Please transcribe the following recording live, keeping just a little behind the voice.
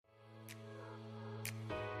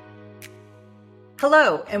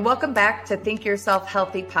Hello, and welcome back to Think Yourself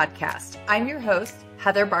Healthy podcast. I'm your host,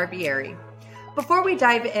 Heather Barbieri. Before we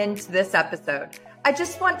dive into this episode, I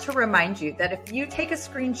just want to remind you that if you take a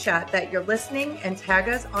screenshot that you're listening and tag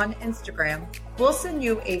us on Instagram, we'll send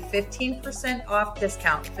you a 15% off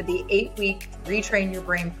discount for the 8-week Retrain Your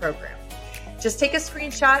Brain program. Just take a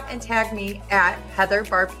screenshot and tag me at Heather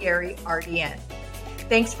Barbieri RDN.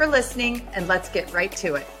 Thanks for listening, and let's get right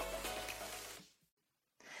to it.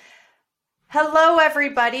 Hello,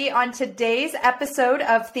 everybody. On today's episode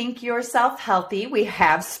of Think Yourself Healthy, we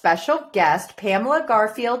have special guest Pamela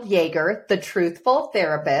Garfield-Jaeger, the Truthful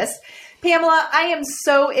Therapist. Pamela, I am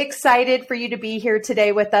so excited for you to be here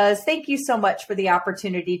today with us. Thank you so much for the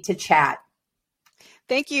opportunity to chat.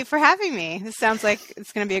 Thank you for having me. This sounds like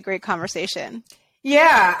it's going to be a great conversation.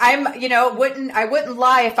 Yeah, I wouldn't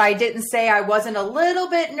lie if I didn't say I wasn't a little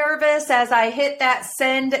bit nervous as I hit that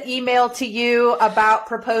send email to you about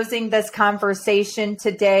proposing this conversation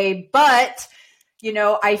today. But,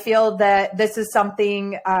 I feel that this is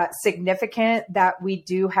something significant that we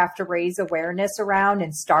do have to raise awareness around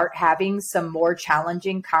and start having some more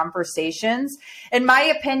challenging conversations. In my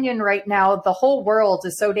opinion, right now, the whole world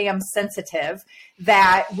is so damn sensitive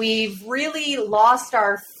that we've really lost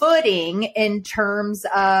our footing in terms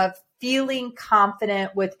of feeling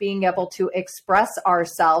confident with being able to express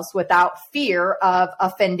ourselves without fear of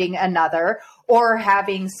offending another or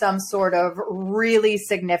having some sort of really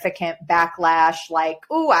significant backlash like,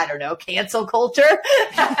 cancel culture,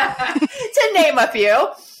 to name a few.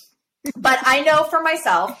 But I know for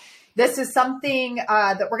myself, this is something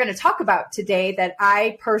that we're going to talk about today that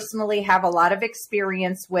I personally have a lot of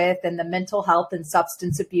experience with in the mental health and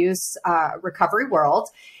substance abuse recovery world.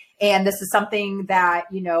 And this is something that,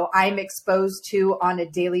 I'm exposed to on a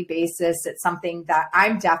daily basis. It's something that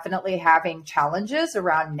I'm definitely having challenges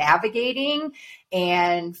around navigating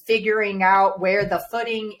and figuring out where the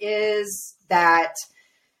footing is that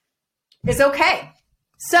is okay.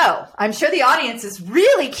 So I'm sure the audience is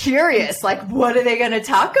really curious, like, what are they going to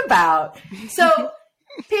talk about? So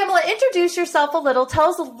Pamela, introduce yourself a little.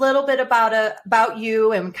 Tell us a little bit about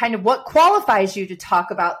you and kind of what qualifies you to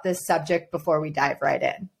talk about this subject before we dive right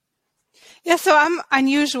in. Yeah, so I'm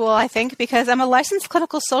unusual, I think, because I'm a licensed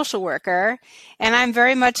clinical social worker, and I'm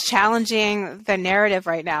very much challenging the narrative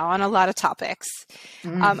right now on a lot of topics.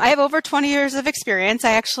 I have over 20 years of experience.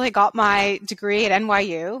 I actually got my degree at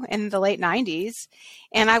NYU in the late 90s,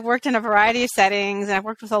 and I've worked in a variety of settings, and I've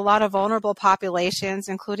worked with a lot of vulnerable populations,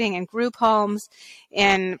 including in group homes,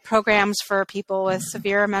 in programs for people with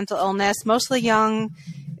severe mental illness, mostly young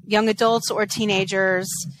adults or teenagers,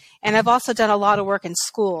 and I've also done a lot of work in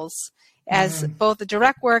schools as both the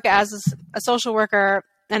direct work as a social worker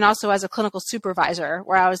and also as a clinical supervisor,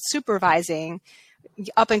 where I was supervising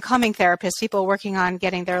up-and-coming therapists, people working on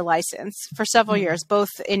getting their license for several years, both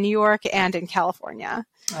in New York and in California.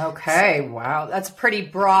 Okay. Wow. That's a pretty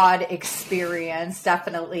broad experience.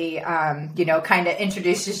 Definitely, kind of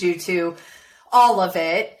introduces you to all of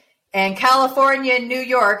it. And California and New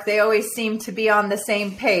York, they always seem to be on the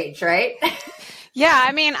same page, right? Yeah.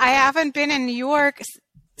 I mean, I haven't been in New York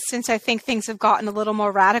since I think things have gotten a little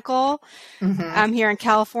more radical here in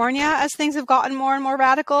California as things have gotten more and more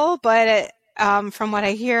radical. But from what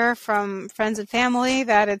I hear from friends and family,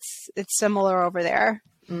 that it's similar over there.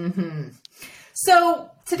 Mm-hmm. So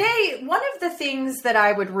today, one of the things that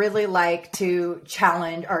I would really like to chat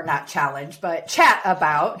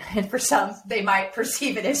about, and for some, they might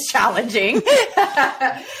perceive it as challenging.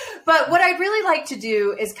 But what I'd really like to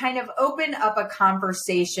do is kind of open up a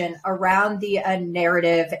conversation around the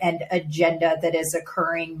narrative and agenda that is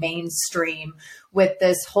occurring mainstream with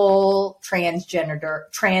this whole transgender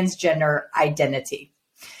identity.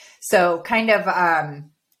 So kind of,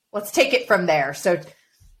 let's take it from there. So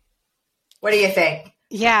what do you think?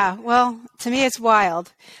 Yeah, well, to me, it's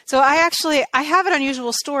wild. So I have an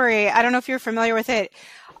unusual story. I don't know if you're familiar with it.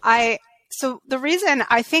 So the reason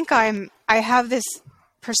I think I have this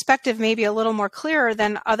perspective maybe a little more clearer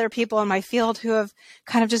than other people in my field who have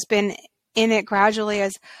kind of just been in it gradually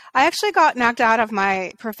is I actually got knocked out of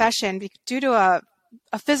my profession due to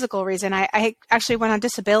a physical reason. I actually went on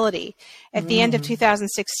disability at the end of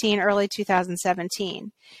 2016, early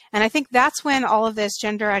 2017. And I think that's when all of this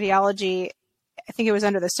gender ideology, I think it was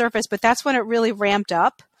under the surface, but that's when it really ramped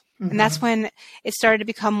up. And that's when it started to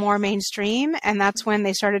become more mainstream. And that's when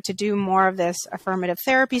they started to do more of this affirmative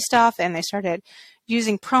therapy stuff. And they started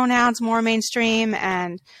using pronouns more mainstream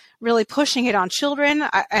and really pushing it on children.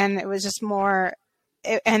 And it was just more,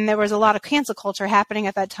 and there was a lot of cancel culture happening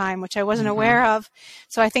at that time, which I wasn't aware of.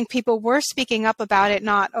 So I think people were speaking up about it,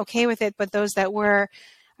 not okay with it, but those that were,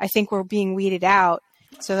 I think, were being weeded out.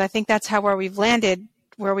 So I think that's where we've landed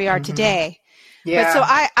where we are today. Yeah. But so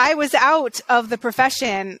I was out of the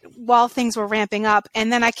profession while things were ramping up.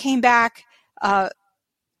 And then I came back at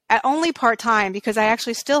only part-time because I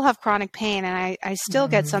actually still have chronic pain and I still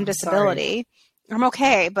get some disability. Sorry. I'm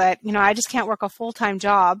okay, but I just can't work a full-time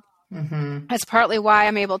job. That's partly why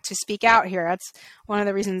I'm able to speak out here. That's one of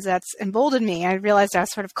the reasons that's emboldened me. I realized I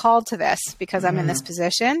was sort of called to this because I'm in this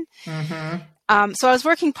position. So I was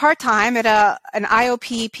working part-time at an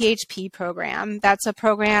IOP PHP program. That's a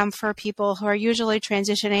program for people who are usually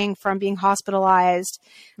transitioning from being hospitalized,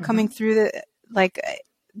 coming through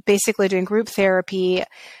basically doing group therapy.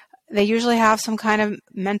 They usually have some kind of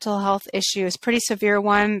mental health issues, pretty severe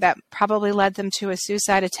one that probably led them to a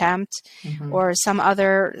suicide attempt or some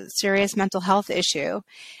other serious mental health issue.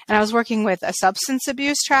 And I was working with a substance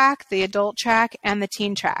abuse track, the adult track, and the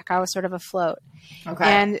teen track. I was sort of afloat. Okay.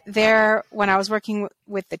 And there, when I was working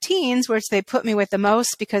with the teens, which they put me with the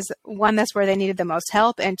most because, one, that's where they needed the most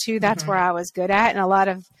help, and two, that's where I was good at. And a lot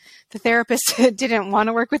of the therapists didn't want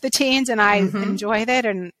to work with the teens, and I enjoyed it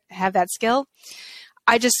and have that skill.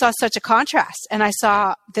 I just saw such a contrast, and I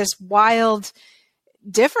saw this wild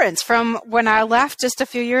difference from when I left just a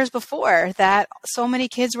few years before, that so many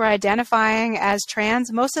kids were identifying as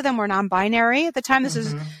trans. Most of them were non-binary at the time. This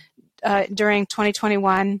was during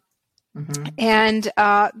 2021. And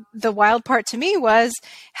the wild part to me was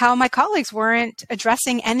how my colleagues weren't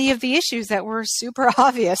addressing any of the issues that were super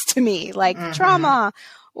obvious to me, like trauma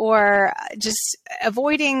or just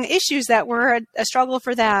avoiding issues that were a struggle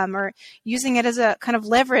for them, or using it as a kind of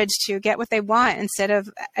leverage to get what they want instead of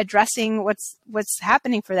addressing what's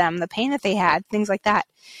happening for them, the pain that they had, things like that.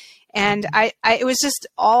 And it was just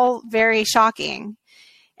all very shocking.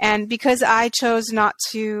 And because I chose not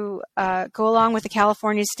to go along with the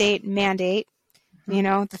California state mandate,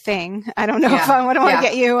 the thing, I don't know if I don't want to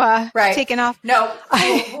get you taken off. No,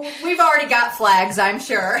 we've already got flags, I'm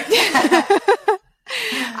sure.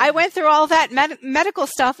 I went through all that medical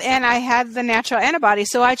stuff, and I had the natural antibody,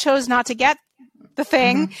 so I chose not to get the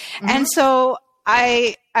thing. And so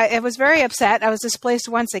I was very upset. I was displaced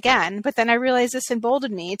once again, but then I realized this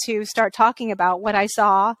emboldened me to start talking about what I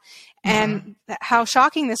saw and how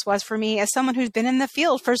shocking this was for me as someone who's been in the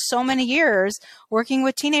field for so many years, working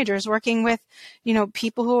with teenagers, working with,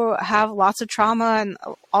 people who have lots of trauma and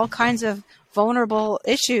all kinds of vulnerable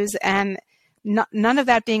issues, and none of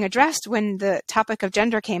that being addressed when the topic of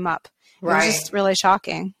gender came up. It was just really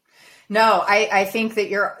shocking. No, I think that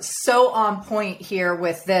you're so on point here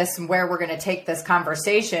with this and where we're going to take this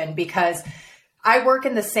conversation, because I work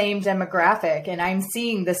in the same demographic and I'm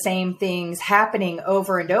seeing the same things happening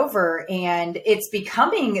over and over. And it's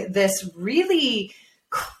becoming this really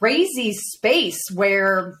crazy space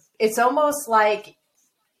where it's almost like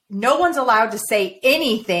no one's allowed to say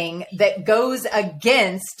anything that goes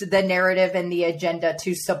against the narrative and the agenda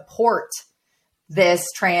to support this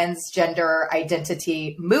transgender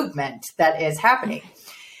identity movement that is happening.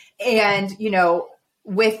 And,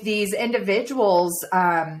 with these individuals,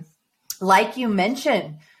 like you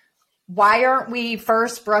mentioned, why aren't we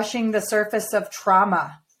first brushing the surface of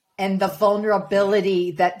trauma and the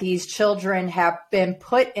vulnerability that these children have been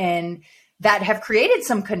put in that have created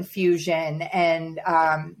some confusion, and,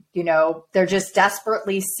 they're just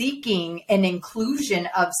desperately seeking an inclusion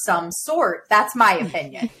of some sort. That's my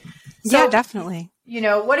opinion. So, yeah, definitely.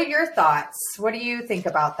 What are your thoughts? What do you think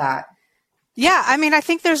about that? Yeah, I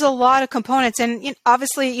think there's a lot of components, and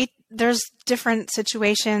obviously there's different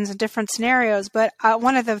situations and different scenarios, but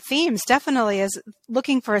one of the themes definitely is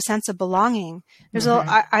looking for a sense of belonging. There's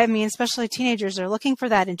especially teenagers are looking for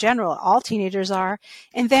that in general. All teenagers are.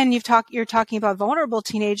 And then you're talking about vulnerable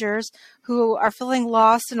teenagers who are feeling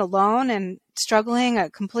lost and alone and struggling, a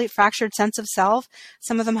complete fractured sense of self.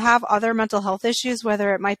 Some of them have other mental health issues,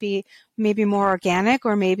 whether it might be maybe more organic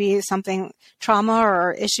or maybe something, trauma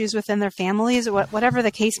or issues within their families, whatever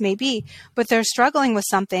the case may be, but they're struggling with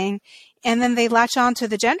something. And then they latch on to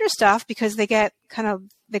the gender stuff because they get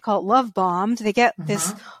they call it love bombed. They get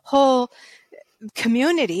this whole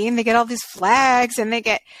community and they get all these flags, and they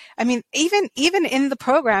get, even in the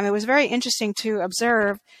program, it was very interesting to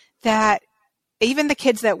observe that even the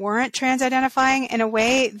kids that weren't trans identifying, in a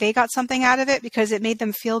way, they got something out of it because it made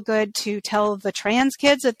them feel good to tell the trans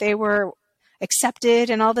kids that they were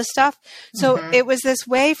accepted and all this stuff. So it was this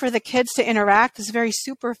way for the kids to interact, this very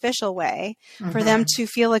superficial way for them to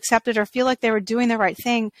feel accepted or feel like they were doing the right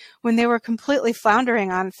thing when they were completely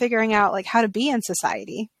floundering on figuring out how to be in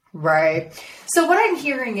society. Right. So what I'm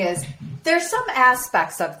hearing is there's some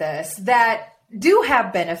aspects of this that do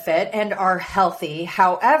have benefit and are healthy.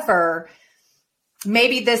 However,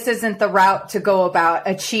 maybe this isn't the route to go about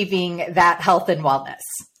achieving that health and wellness.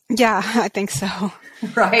 Yeah, I think so.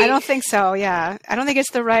 Right? I don't think so. Yeah. I don't think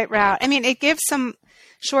it's the right route. I mean, it gives some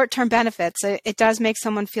short-term benefits. It does make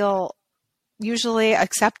someone feel usually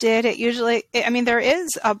accepted. There is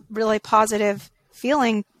a really positive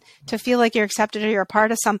feeling to feel like you're accepted or you're a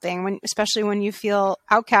part of something, especially when you feel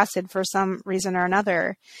outcasted for some reason or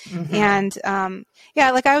another. Mm-hmm. And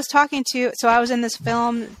like I was so I was in this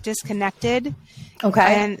film Disconnected.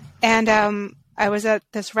 Okay. And I was at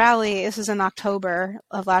this rally. This was in October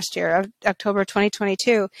of last year, October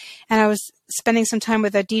 2022. And I was spending some time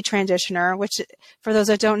with a detransitioner, which for those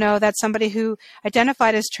that don't know, that's somebody who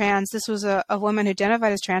identified as trans. This was a woman who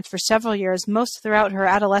identified as trans for several years, most throughout her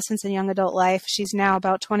adolescence and young adult life. She's now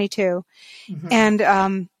about 22. Mm-hmm.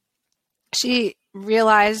 And she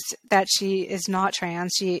realized that she is not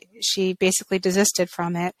trans. She basically desisted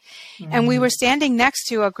from it. Mm-hmm. And we were standing next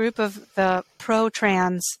to a group of the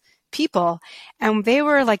pro-trans people, and they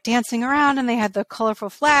were like dancing around, and they had the colorful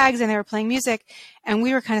flags, and they were playing music, and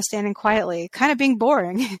we were kind of standing quietly, kind of being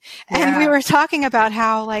boring. And we were talking about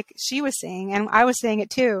how, like, she was saying, and I was saying it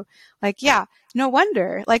too, like, yeah, no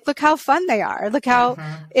wonder, like, look how fun they are, look how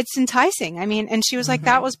it's enticing. I mean, and she was like,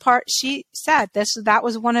 she said that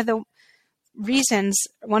was one of the reasons,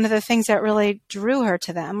 one of the things that really drew her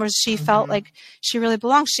to them was she felt like she really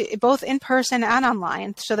belonged, both in person and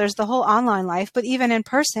online. So there's the whole online life, but even in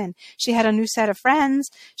person, she had a new set of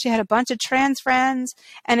friends. She had a bunch of trans friends,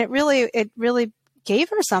 and it really gave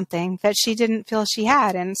her something that she didn't feel she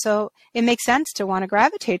had. And so it makes sense to want to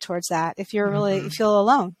gravitate towards that if you're really feel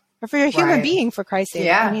alone, or if you're a human being, for Christ's sake.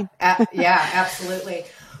 Yeah. I mean, yeah, absolutely.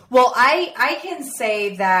 Well, I can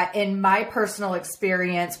say that in my personal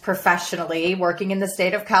experience professionally, working in the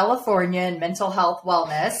state of California in mental health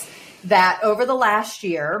wellness, that over the last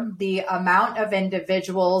year, the amount of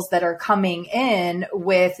individuals that are coming in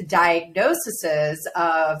with diagnoses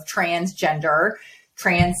of transgender,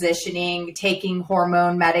 transitioning, taking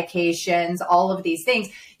hormone medications, all of these things,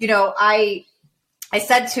 I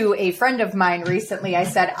said to a friend of mine recently, I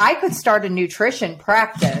said, I could start a nutrition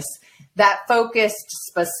practice that focused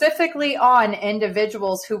specifically on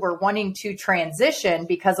individuals who were wanting to transition,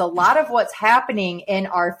 because a lot of what's happening in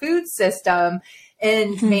our food system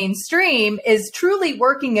in mainstream is truly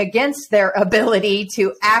working against their ability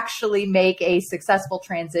to actually make a successful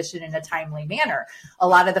transition in a timely manner. A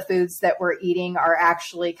lot of the foods that we're eating are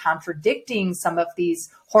actually contradicting some of these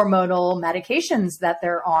hormonal medications that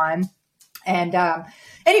they're on. And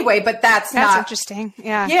anyway, but that's not interesting.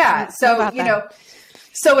 Yeah. Yeah. So,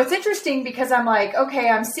 so it's interesting because I'm like, okay,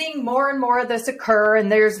 I'm seeing more and more of this occur,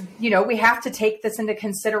 and there's, we have to take this into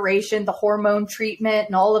consideration, the hormone treatment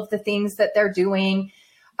and all of the things that they're doing.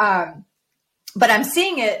 But I'm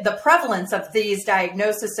seeing the prevalence of these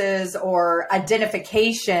diagnoses or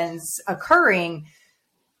identifications occurring.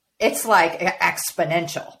 It's like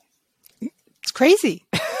exponential. It's crazy.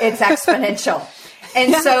 It's exponential.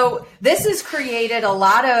 And so this has created a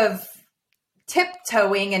lot of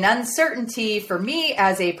tiptoeing and uncertainty for me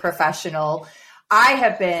as a professional. I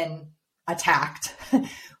have been attacked.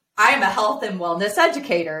 I am a health and wellness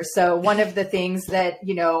educator. So one of the things that,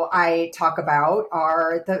 I talk about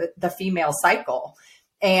are the female cycle.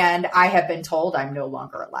 And I have been told I'm no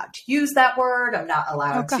longer allowed to use that word. I'm not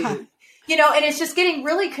allowed to, and it's just getting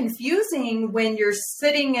really confusing when you're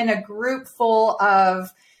sitting in a group full of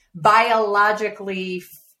biologically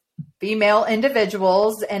female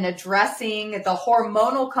individuals and addressing the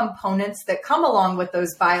hormonal components that come along with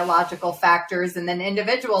those biological factors. And then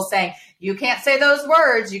individuals saying, you can't say those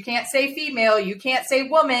words. You can't say female. You can't say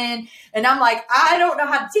woman. And I'm like, I don't know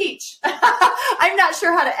how to teach. I'm not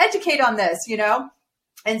sure how to educate on this,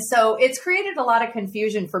 And so it's created a lot of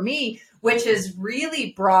confusion for me, which has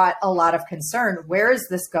really brought a lot of concern. Where is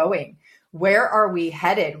this going? Where are we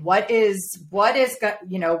headed? What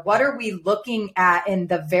are we looking at in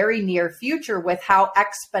the very near future with how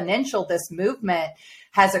exponential this movement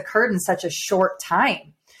has occurred in such a short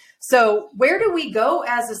time? So where do we go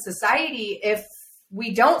as a society if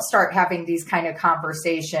we don't start having these kind of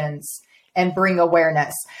conversations and bring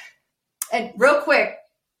awareness? And real quick,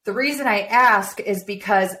 the reason I ask is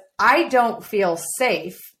because I don't feel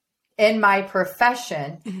safe in my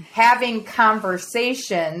profession having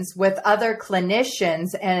conversations with other clinicians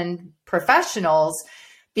and professionals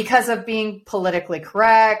because of being politically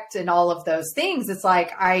correct and all of those things. It's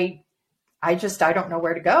like, I don't know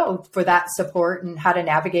where to go for that support and how to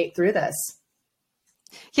navigate through this.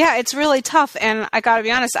 Yeah, it's really tough. And I got to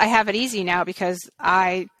be honest, I have it easy now because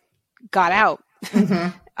I got out.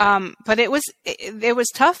 But it was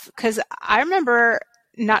tough because I remember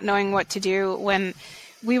not knowing what to do when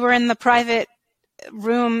we were in the private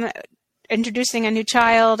room introducing a new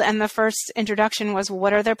child, and the first introduction was,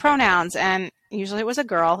 what are their pronouns? And usually it was a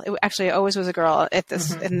girl. It always was a girl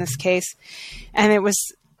in this case. And it was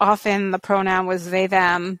often the pronoun was they,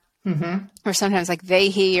 them, or sometimes like they,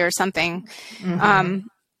 he, or something. And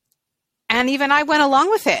even I went along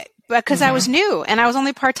with it because I was new and I was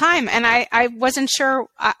only part-time, and I wasn't sure.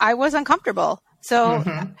 I was uncomfortable. So,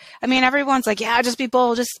 I mean, everyone's like, yeah, just be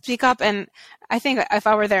bold, just speak up. And I think if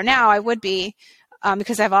I were there now, I would be,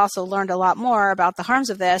 because I've also learned a lot more about the harms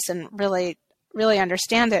of this and really, really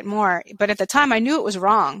understand it more. But at the time I knew it was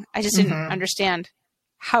wrong. I just didn't understand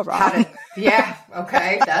how wrong. Yeah.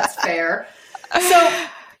 Okay. That's fair. So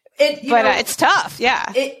it's tough.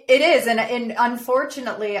 Yeah, it is. And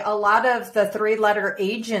unfortunately, a lot of the 3-letter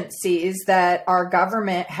agencies that our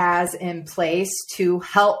government has in place to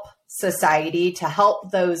help society, to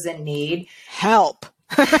help those in need. Help.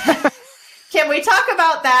 Can we talk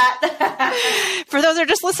about that? For those who are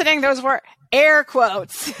just listening, those were air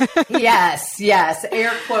quotes. Yes,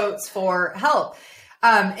 air quotes for help.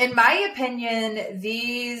 In my opinion,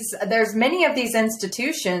 there's many of these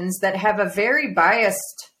institutions that have a very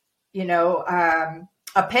biased,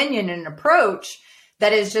 opinion and approach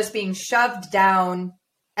that is just being shoved down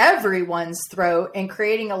everyone's throat and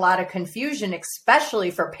creating a lot of confusion,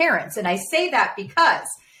 especially for parents. And I say that because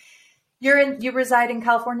you reside in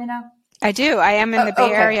California now? I do. I am in the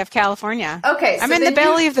Bay Area of California. Okay. I'm in the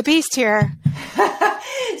belly of the beast here.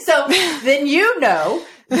 So then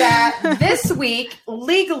that this week,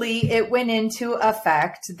 legally, it went into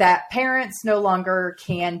effect that parents no longer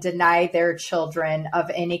can deny their children of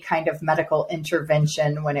any kind of medical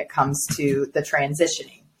intervention when it comes to the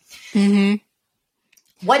transitioning.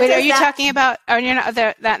 Wait, are you talking about? Oh,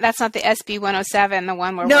 that's not the SB 107, the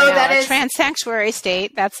one where we're now a trans sanctuary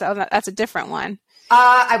state. That's a different one.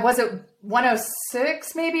 I was it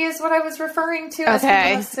 106 maybe is what I was referring to.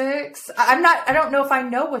 Okay. SB 106. I don't know if I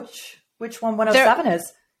know which one 107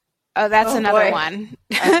 is. Oh, that's another one.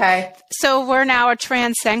 Okay. So we're now a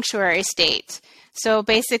trans sanctuary state. So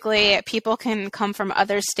basically people can come from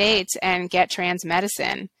other states and get trans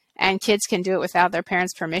medicine, and kids can do it without their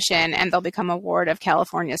parents' permission, and they'll become a ward of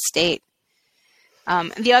California state.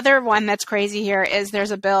 The other one that's crazy here is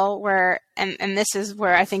there's a bill where, and this is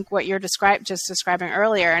where I think what you're describing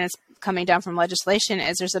earlier, and it's coming down from legislation,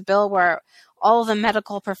 is there's a bill where all of the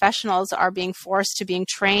medical professionals are being forced to being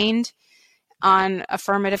trained on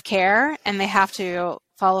affirmative care, and they have to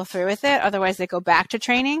follow through with it. Otherwise they go back to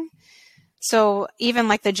training. So even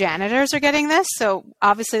like the janitors are getting this. So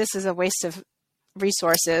obviously this is a waste of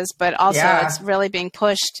resources, but also it's really being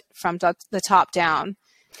pushed from the top down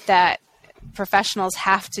that professionals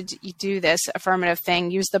have to do this affirmative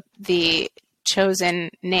thing, use the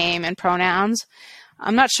chosen name and pronouns.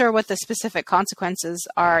 I'm not sure what the specific consequences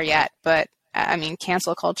are yet, but I mean,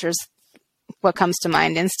 cancel culture is what comes to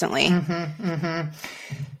mind instantly.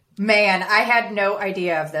 Man, I had no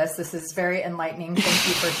idea of this. This is very enlightening. Thank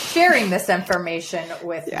you for sharing this information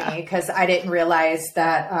with me, because I didn't realize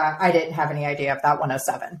that I didn't have any idea of that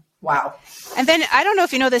 107. Wow. And then I don't know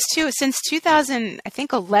if you know this too, since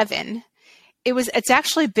 2011, it's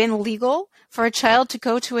actually been legal for a child to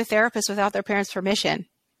go to a therapist without their parents' permission.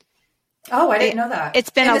 Oh, I didn't know that.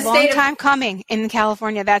 It's been a long time coming in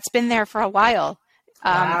California. That's been there for a while.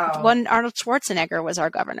 Wow. Arnold Schwarzenegger was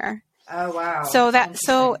our governor. Oh, wow.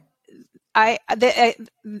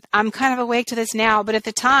 I'm kind of awake to this now, but at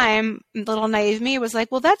the time, little naive me was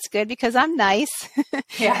like, well, that's good because I'm nice.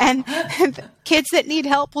 And kids that need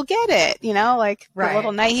help will get it, the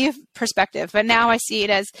little naive perspective. But now I see it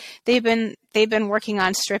as they've been working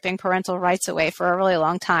on stripping parental rights away for a really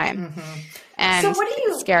long time. And so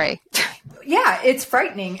it's scary. Yeah, it's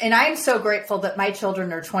frightening. And I'm so grateful that my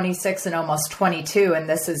children are 26 and almost 22. And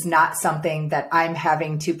this is not something that I'm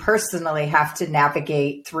having to personally have to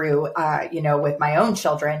navigate through, with my own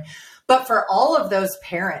children. But for all of those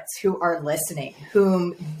parents who are listening,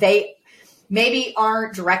 whom they maybe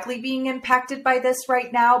aren't directly being impacted by this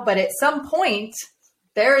right now, but at some point,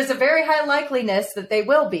 there is a very high likeliness that they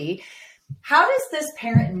will be. How does this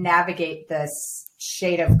parent navigate this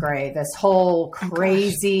shade of gray, this whole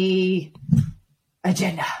crazy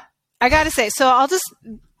agenda? I got to say, so I'll just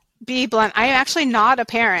be blunt. I'm actually not a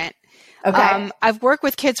parent. Okay. I've worked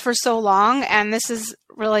with kids for so long, and this is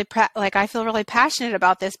really I feel really passionate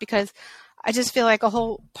about this because I just feel like a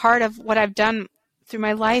whole part of what I've done through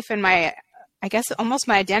my life and I guess almost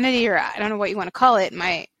my identity, or I don't know what you want to call it,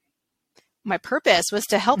 my purpose was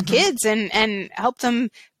to help kids and help them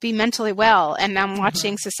be mentally well. And I'm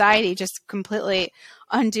watching society just completely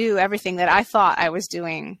undo everything that I thought I was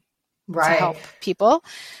doing to help people.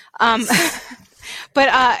 But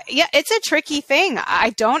yeah, it's a tricky thing.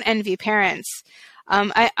 I don't envy parents.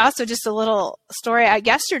 I also, just a little story.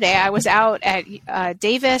 Yesterday, I was out at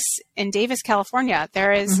Davis, California.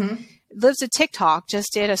 There is lives a TikTok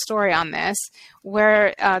just did a story on this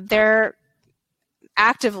where they're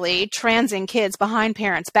actively transing kids behind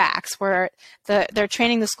parents' backs, where they're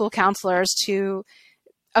training the school counselors to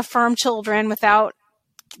affirm children without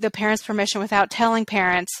the parents' permission, without telling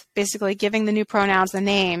parents, basically giving the new pronouns, the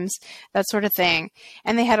names, that sort of thing.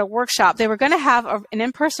 And they had a workshop. They were going to have an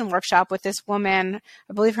in-person workshop with this woman.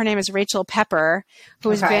 I believe her name is Rachel Pepper,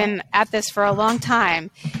 who has been at this for a long time.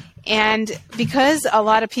 And because a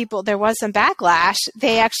lot of people, there was some backlash,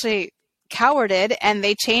 they actually cowarded and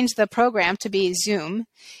they changed the program to be Zoom.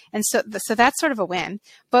 And so that's sort of a win.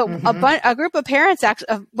 But a group of parents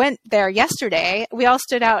actually went there yesterday. We all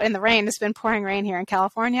stood out in the rain. It's been pouring rain here in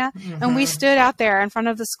California. And we stood out there in front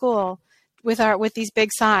of the school with these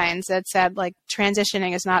big signs that said, like,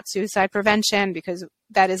 transitioning is not suicide prevention, because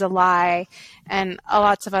that is a lie, and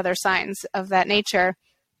lots of other signs of that nature.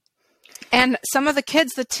 And some of the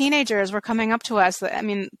kids, the teenagers, were coming up to us. I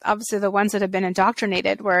mean, obviously the ones that have been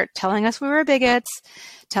indoctrinated were telling us we were bigots,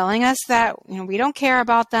 telling us that, you know, we don't care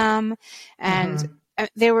about them. And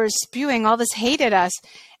they were spewing all this hate at us.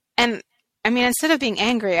 And I mean, instead of being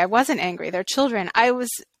angry, I wasn't angry. They're children. I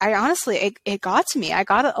honestly, it got to me. I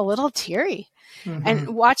got a little teary.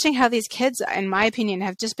 And watching how these kids, in my opinion,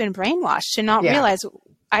 have just been brainwashed to not realize.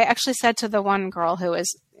 I actually said to the one girl who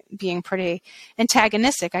was being pretty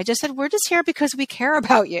antagonistic, I just said, we're just here because we care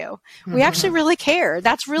about you. We actually really care.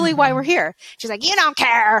 That's really why we're here. She's like, you don't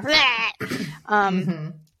care.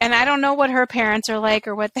 And I don't know what her parents are like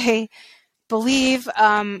or what they believe.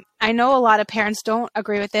 I know a lot of parents don't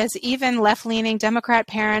agree with this. Even left-leaning Democrat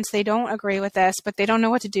parents, they don't agree with this, but they don't know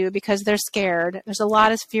what to do because they're scared. There's a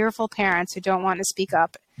lot of fearful parents who don't want to speak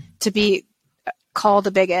up to be called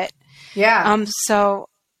a bigot. Yeah.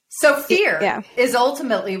 So fear is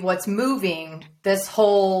ultimately what's moving this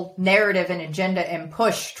whole narrative and agenda and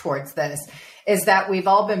push towards this, is that we've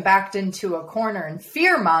all been backed into a corner and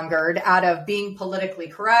fear-mongered out of being politically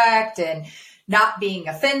correct and not being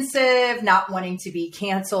offensive, not wanting to be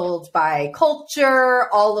canceled by culture,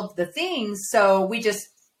 all of the things. So we just,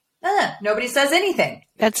 nobody says anything.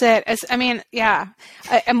 That's it.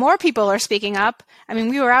 And more people are speaking up. I mean,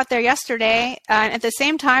 we were out there yesterday, and at the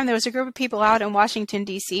same time, there was a group of people out in Washington,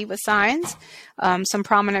 D.C. with signs, some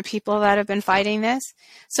prominent people that have been fighting this.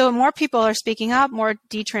 So more people are speaking up, more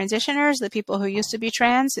detransitioners, the people who used to be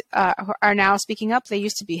trans are now speaking up. They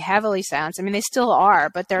used to be heavily silenced. I mean, they still are,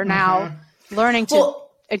 but they're now learning to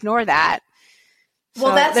ignore that.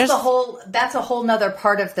 Well, that's a whole nother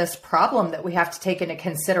part of this problem that we have to take into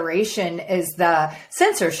consideration, is the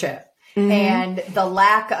censorship and the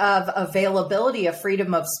lack of availability of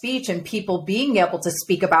freedom of speech and people being able to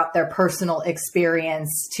speak about their personal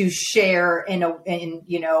experience, to share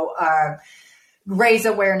raise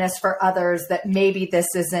awareness for others that maybe this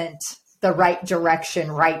isn't the right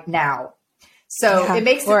direction right now. So it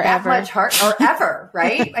makes it that much harder, or ever,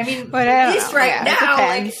 right? I mean, at least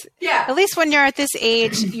now. At least when you're at this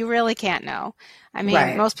age, you really can't know. I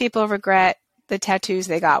mean, most people regret the tattoos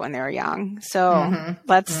they got when they were young. So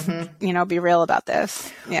let's, be real about this.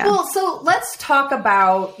 Yeah. Well, so let's talk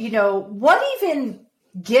about, what even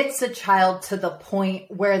gets a child to the point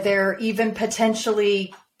where they're even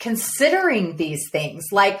potentially considering these things.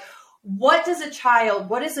 Like, what is a child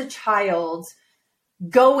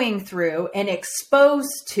going through and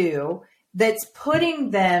exposed to that's putting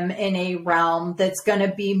them in a realm that's going to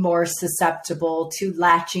be more susceptible to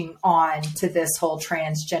latching on to this whole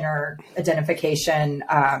transgender identification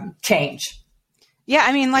change? Yeah,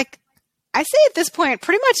 I mean, like I say at this point,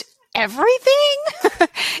 pretty much everything.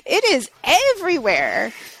 It is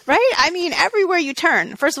everywhere, right? I mean, everywhere you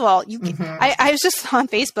turn. First of all, I was just on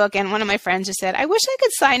Facebook, and one of my friends just said, I wish I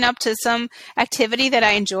could sign up to some activity that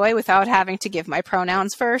I enjoy without having to give my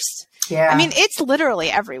pronouns first. Yeah. I mean, it's literally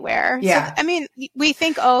everywhere. Yeah. So, I mean, we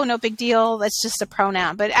think, oh, no big deal, that's just a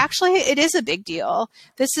pronoun. But actually, it is a big deal.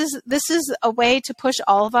 This is a way to push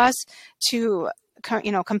all of us to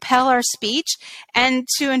compel our speech and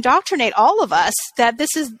to indoctrinate all of us that this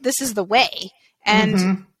is the way,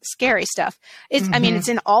 and scary stuff. It's, I mean, it's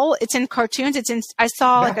in cartoons. I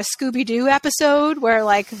saw like a Scooby-Doo episode where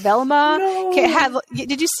like Velma had,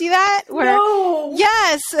 did you see that? Where,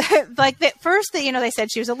 yes. Like they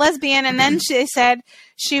said she was a lesbian, and then they said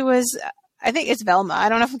she was, I think it's Velma. I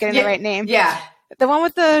don't know if I'm getting the right name. Yeah. The one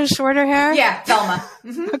with the shorter hair? Yeah, Velma.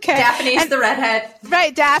 Mm-hmm. Okay. Daphne's the redhead.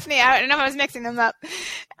 Right, Daphne. I don't know if I was mixing them up.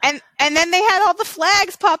 And then they had all the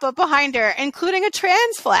flags pop up behind her, including a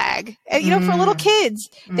trans flag. You know, for little kids.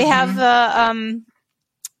 They have the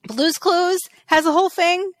Blue's Clues has a whole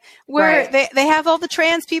thing where they have all the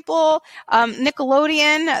trans people.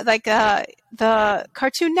 Nickelodeon, like the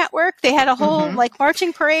Cartoon Network, they had a whole like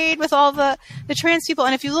marching parade with all the trans people.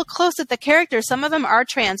 And if you look close at the characters, some of them are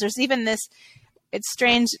trans. There's even this, it's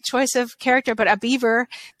strange choice of character, but a beaver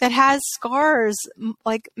that has scars,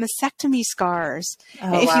 like mastectomy scars.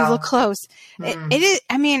 If you look close, it is.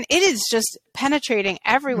 I mean, it is just penetrating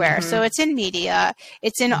everywhere. So it's in media.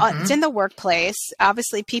 It's in the workplace.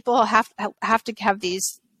 Obviously, people have to have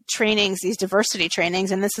these trainings, these diversity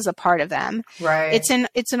trainings, and this is a part of them. Right.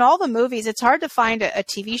 It's in all the movies. It's hard to find a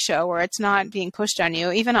TV show where it's not being pushed on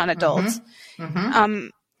you, even on adults.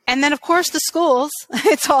 And then, of course, the schools.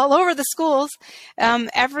 It's all over the schools.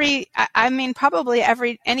 Probably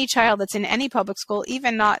any child that's in any public school,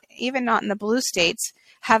 even not in the blue states,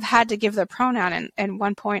 have had to give their pronoun in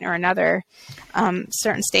one point or another.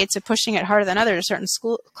 Certain states are pushing it harder than others, certain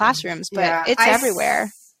school classrooms, but it's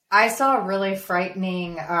everywhere. I saw a really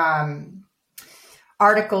frightening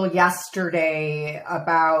article yesterday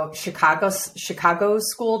about Chicago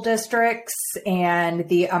school districts and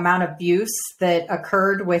the amount of abuse that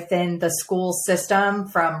occurred within the school system,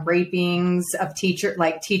 from rapings of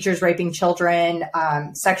teachers raping children,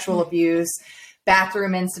 sexual abuse,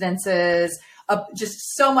 bathroom incidences,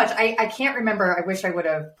 just so much. I can't remember. I wish I would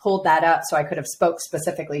have pulled that up so I could have spoke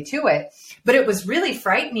specifically to it. But it was really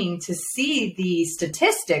frightening to see the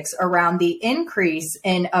statistics around the increase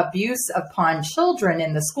in abuse upon children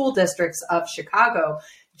in the school districts of Chicago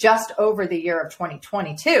just over the year of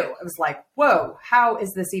 2022. It was like, whoa, how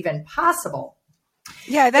is this even possible?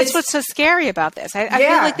 Yeah, that's what's so scary about this. I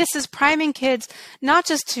feel like this is priming kids not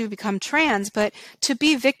just to become trans, but to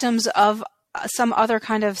be victims of some other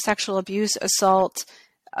kind of sexual abuse, assault.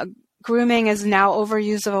 Grooming is now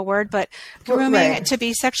overused of a word, but grooming, to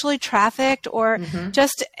be sexually trafficked, or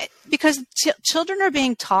just because children are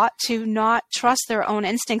being taught to not trust their own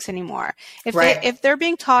instincts anymore. If they're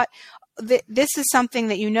being taught this is something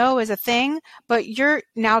that you know is a thing, but you're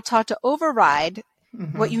now taught to override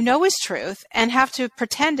what you know is truth and have to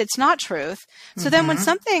pretend it's not truth. So then when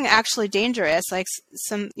something actually dangerous, like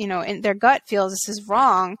in their gut feels this is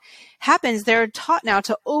wrong, happens, they're taught now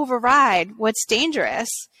to override what's dangerous.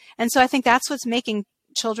 And so I think that's what's making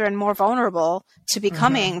children more vulnerable to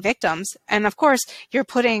becoming victims. And of course, you're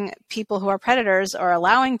putting people who are predators or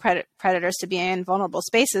allowing predators to be in vulnerable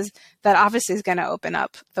spaces. That obviously is going to open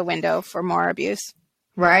up the window for more abuse.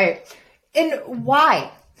 Right. And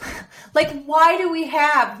why? Like, why do we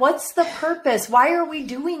what's the purpose? Why are we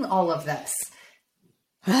doing all of this?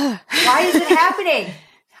 Why is it happening?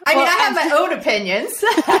 I have my own opinions.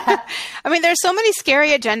 I mean, there's so many scary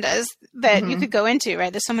agendas that you could go into,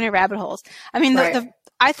 right? There's so many rabbit holes. I mean,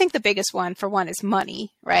 I think the biggest one, for one, is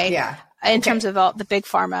money, right? Yeah. In terms of all the big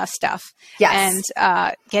pharma stuff. Yes.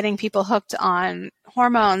 And getting people hooked on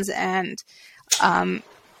hormones and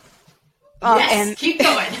keep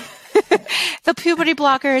going. The puberty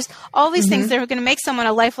blockers, all these things that are going to make someone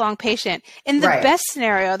a lifelong patient. In the best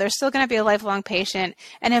scenario, they're still going to be a lifelong patient.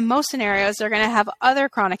 And in most scenarios, they're going to have other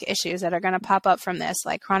chronic issues that are going to pop up from this,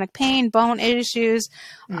 like chronic pain, bone issues,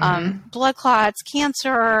 blood clots,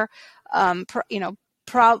 cancer,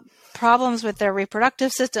 problems with their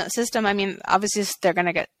reproductive system. I mean, obviously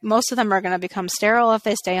most of them are going to become sterile if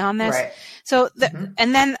they stay on this. Right. So,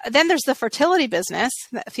 and then there's the fertility business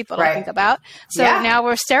that people don't think about. So now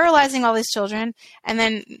we're sterilizing all these children, and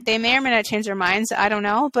then they may or may not change their minds. I don't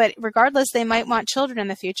know, but regardless, they might want children in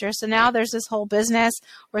the future. So now there's this whole business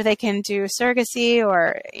where they can do surrogacy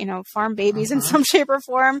or, farm babies in some shape or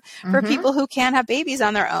form for people who can't have babies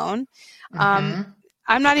on their own.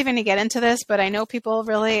 I'm not even going to get into this, but I know people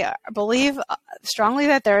really believe strongly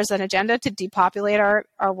that there is an agenda to depopulate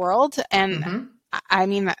our world. And I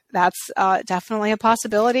mean, that's definitely a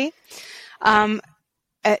possibility. To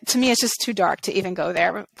me, it's just too dark to even go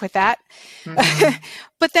there with that.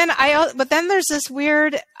 But then there's this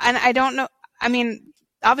weird, and I don't know, I mean,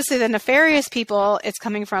 obviously the nefarious people it's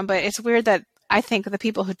coming from, but it's weird that I think the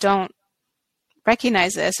people who don't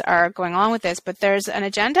recognize this are going on with this, but there's an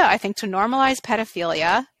agenda, I think, to normalize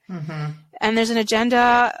pedophilia. And there's an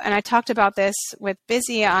agenda, and I talked about this with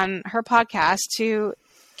Busy on her podcast, to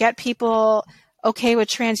get people okay with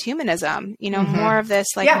transhumanism, more of this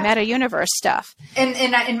meta universe stuff. And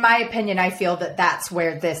in my opinion, I feel that that's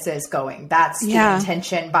where this is going. That's the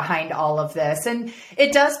intention behind all of this. And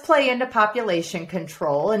it does play into population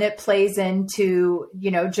control, and it plays into,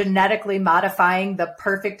 genetically modifying the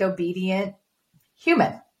perfect obedient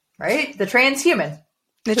human, right? The transhuman.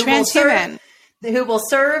 The transhuman. Who will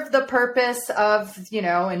serve the purpose of,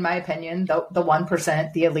 in my opinion, the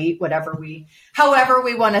 1%, the elite, however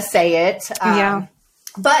we want to say it.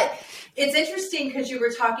 But it's interesting because you were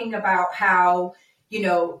talking about how,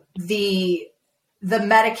 the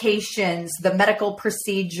medications, the medical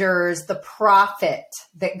procedures, the profit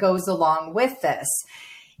that goes along with this.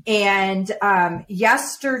 And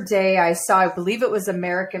yesterday I believe it was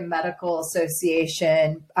American Medical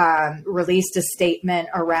Association released a statement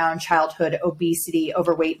around childhood obesity,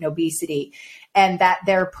 overweight and obesity, and that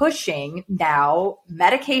they're pushing now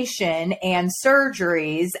medication and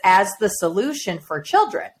surgeries as the solution for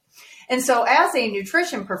children. And so as a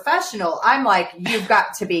nutrition professional, I'm like, you've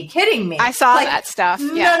got to be kidding me. I saw that stuff.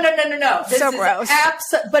 Yeah. No. This so is gross.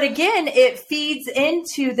 But again, it feeds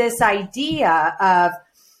into this idea of,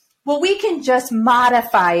 well, we can just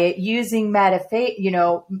modify it using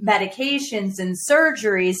medications and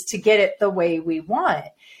surgeries to get it the way we want.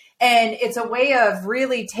 And it's a way of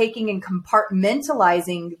really taking and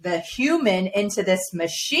compartmentalizing the human into this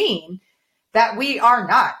machine that we are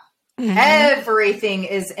not. Mm-hmm. Everything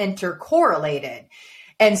is intercorrelated.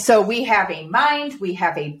 And so we have a mind, we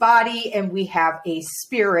have a body, and we have a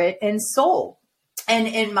spirit and soul. And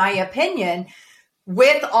in my opinion,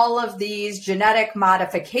 with all of these genetic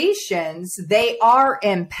modifications, they are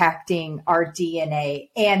impacting our DNA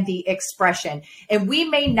and the expression. And we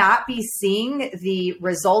may not be seeing the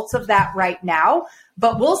results of that right now,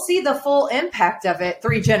 but we'll see the full impact of it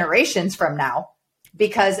 3 generations from now,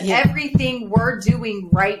 because everything we're doing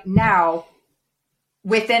right now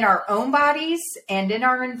within our own bodies and in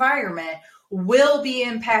our environment will be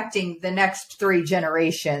impacting the next 3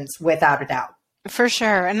 generations without a doubt. For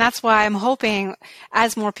sure. And that's why I'm hoping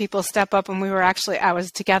as more people step up, and I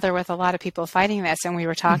was together with a lot of people fighting this, and we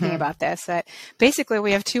were talking about this, that basically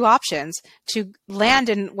we have 2 options. To land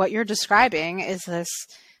in what you're describing is this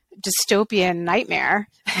dystopian nightmare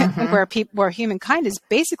where humankind is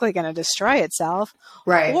basically going to destroy itself.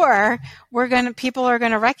 Right. Or people are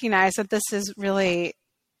going to recognize that this is really,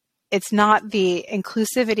 it's not the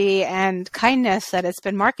inclusivity and kindness that it's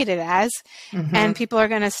been marketed as. And people are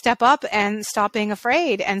going to step up and stop being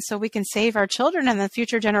afraid. And so we can save our children and the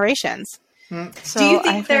future generations. So do you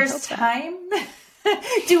think there's time?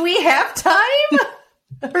 Do we have time?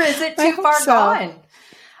 Or is it too far gone?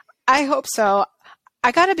 I hope so.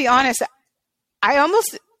 I got to be honest. I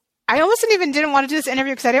almost didn't want to do this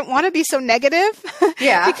interview because I didn't want to be so negative.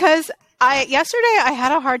 Yeah. Because yesterday I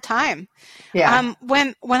had a hard time. Yeah.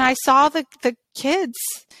 When I saw the kids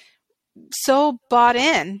so bought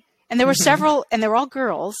in, and there were several, and they were all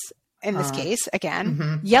girls in this case,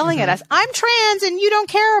 again, yelling at us, "I'm trans and you don't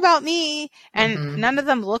care about me." And none of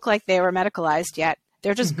them look like they were medicalized yet.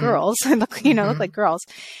 They're just girls, look like girls.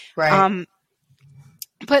 Right.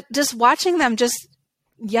 But just watching them just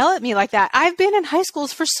yell at me like that. I've been in high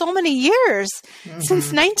schools for so many years,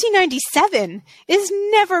 since 1997. It's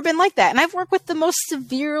never been like that. And I've worked with the most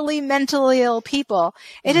severely mentally ill people.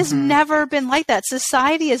 It has never been like that.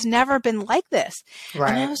 Society has never been like this.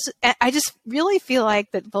 Right. And I just really feel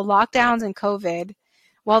like that the lockdowns and COVID,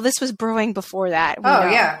 while this was brewing before that.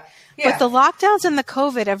 Yeah. But the lockdowns and the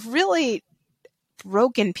COVID have really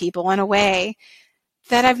broken people in a way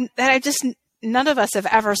that I just none of us have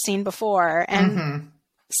ever seen before. And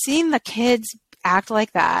seeing the kids act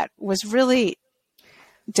like that was really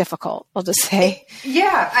difficult, I'll just say.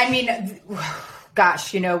 Yeah. I mean,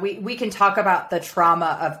 gosh, we can talk about the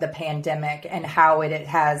trauma of the pandemic and how it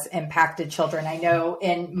has impacted children. I know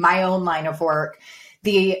in my own line of work,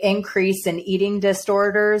 the increase in eating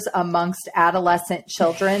disorders amongst adolescent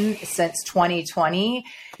children since 2020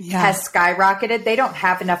 has skyrocketed. They don't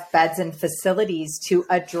have enough beds and facilities to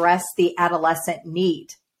address the adolescent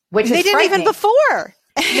need, which they didn't even before.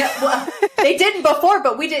 They didn't before,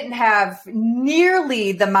 but we didn't have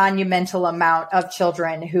nearly the monumental amount of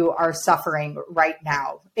children who are suffering right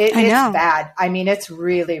now. It's bad. I mean, it's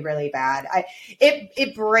really, really bad.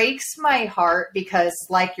 It breaks my heart because,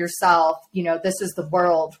 like yourself, this is the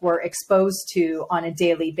world we're exposed to on a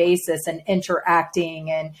daily basis and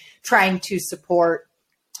interacting and trying to support.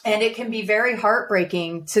 And it can be very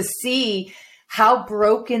heartbreaking to see how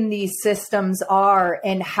broken these systems are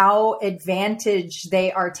and how advantage they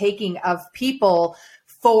are taking of people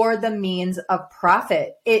for the means of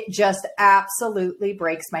profit. It just absolutely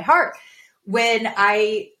breaks my heart. When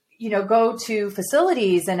I, go to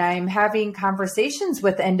facilities and I'm having conversations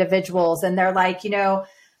with individuals and they're like,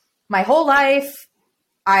 my whole life,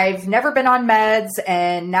 I've never been on meds.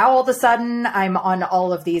 And now all of a sudden I'm on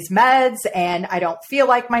all of these meds and I don't feel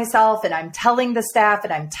like myself. And I'm telling the staff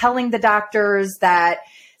and I'm telling the doctors that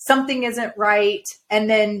something isn't right. And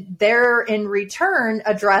then they're in return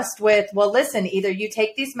addressed with, well, listen, either you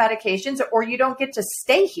take these medications or you don't get to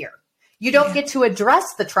stay here. You don't get to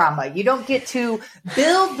address the trauma. You don't get to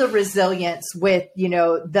build the resilience with,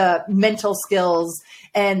 the mental skills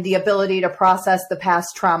and the ability to process the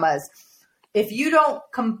past traumas. If you don't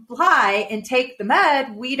comply and take the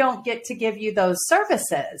med, we don't get to give you those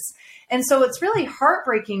services. And so it's really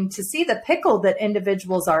heartbreaking to see the pickle that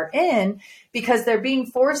individuals are in because they're being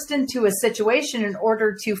forced into a situation in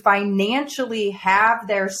order to financially have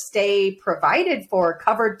their stay provided for,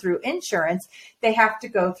 covered through insurance. They have to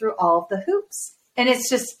go through all of the hoops. And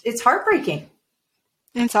it's heartbreaking.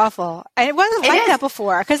 It's awful. And it wasn't like that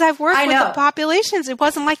before because I've worked with the populations. It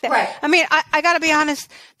wasn't like that. Right. I mean, I got to be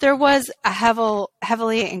honest. There was a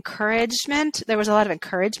heavily encouragement. There was a lot of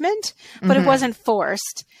encouragement, but it wasn't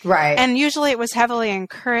forced. Right. And usually it was heavily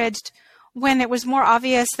encouraged when it was more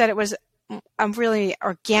obvious that it was a really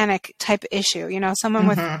organic type issue. Someone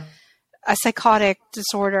with a psychotic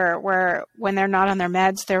disorder where when they're not on their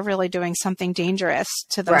meds, they're really doing something dangerous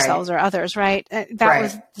to themselves or others, right? That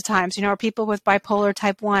was the times, or people with bipolar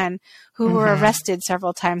type 1 who were arrested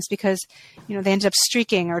several times because, they ended up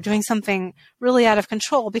streaking or doing something really out of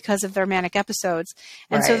control because of their manic episodes.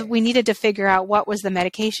 And so we needed to figure out what was the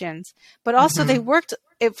medications. But also they worked,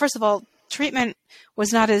 first of all, treatment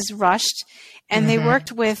was not as rushed and they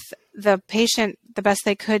worked with the patient the best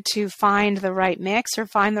they could to find the right mix or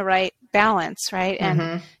find the right balance, right?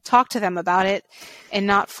 And talk to them about it and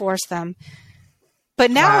not force them.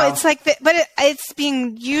 But now it's like, it's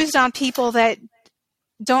being used on people that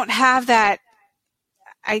don't have that,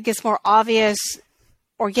 I guess, more obvious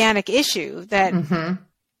organic issue that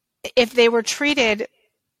if they were treated,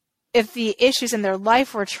 if the issues in their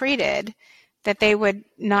life were treated, that they would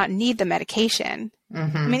not need the medication. I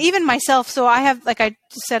mean, even myself, so I have, like I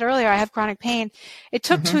said earlier, I have chronic pain. It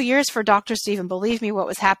took 2 years for doctors to even believe me what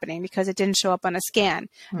was happening because it didn't show up on a scan.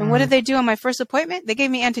 And what did they do on my first appointment? They gave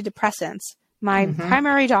me antidepressants. My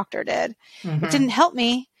primary doctor did. It didn't help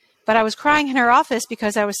me, but I was crying in her office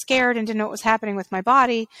because I was scared and didn't know what was happening with my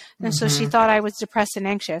body. And so she thought I was depressed and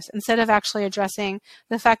anxious instead of actually addressing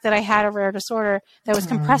the fact that I had a rare disorder that was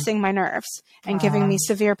compressing my nerves and giving me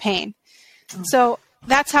severe pain. So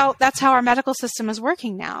that's how our medical system is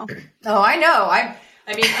working now. Oh, I know. I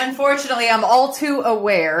mean, unfortunately, I'm all too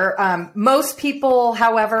aware. Most people,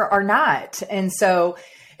 however, are not. And so,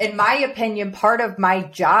 in my opinion, part of my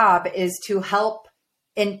job is to help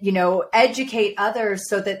and, educate others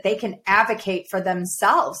so that they can advocate for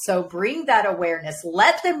themselves. So bring that awareness,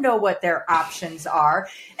 let them know what their options are,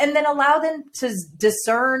 and then allow them to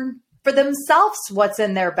discern for themselves what's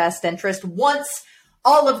in their best interest once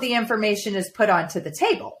all of the information is put onto the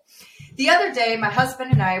table. The other day, my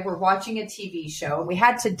husband and I were watching a TV show and we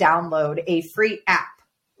had to download a free app,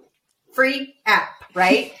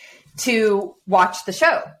 right, to watch the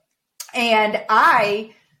show. And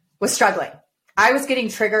I was struggling. I was getting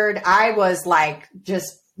triggered. I was like,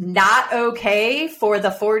 just not okay for the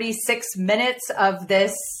 46 minutes of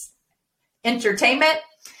this entertainment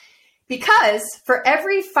because for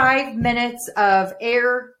every 5 minutes of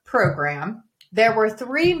air program, there were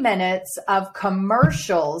 3 minutes of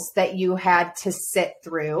commercials that you had to sit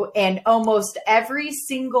through, and almost every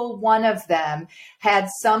single one of them had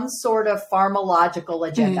some sort of pharmacological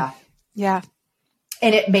agenda. Yeah.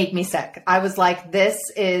 And it made me sick. I was like, this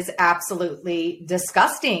is absolutely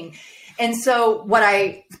disgusting. And so what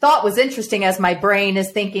I thought was interesting as my brain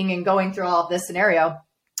is thinking and going through all of this scenario,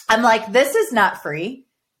 I'm like, this is not free.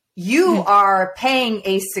 You are paying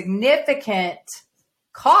a significant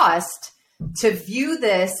cost to view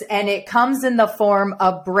this, and it comes in the form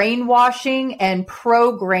of brainwashing and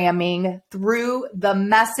programming through the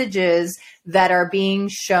messages that are being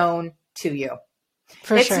shown to you.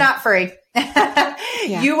 It's not free.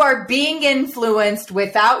 You are being influenced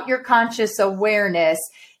without your conscious awareness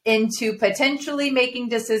into potentially making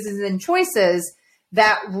decisions and choices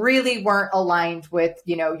that really weren't aligned with,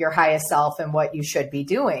 your highest self and what you should be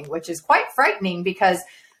doing, which is quite frightening because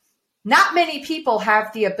not many people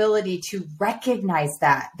have the ability to recognize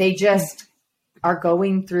that. They just are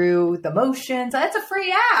going through the motions. That's a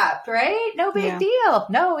free app, right? No big deal.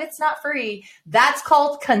 No, it's not free. That's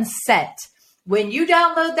called consent. When you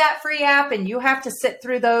download that free app and you have to sit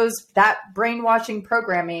through that brainwashing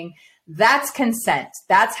programming, that's consent.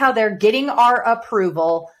 That's how they're getting our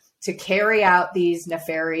approval to carry out these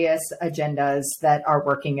nefarious agendas that are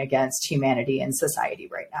working against humanity and society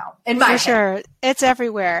right now. In my opinion. Sure. It's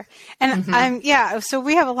everywhere. And so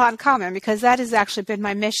we have a lot in common, because that has actually been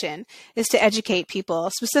my mission, is to educate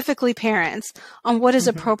people, specifically parents, on what is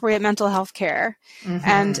appropriate mental health care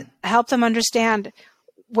and help them understand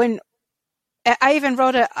when I even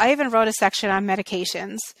wrote a section on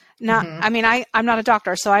medications. I mean, I'm not a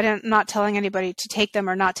doctor, so I'm not telling anybody to take them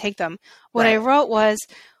or not take them. What I wrote was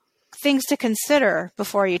things to consider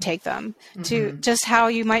before you take them, to just how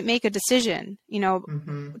you might make a decision,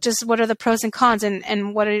 just what are the pros and cons,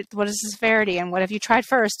 and what is the severity, and what have you tried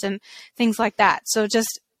first, and things like that. So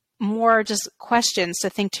just questions to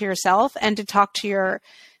think to yourself and to talk to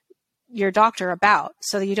your doctor about,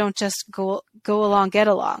 so that you don't just go along, get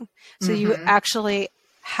along. So you actually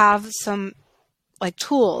have some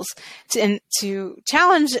tools to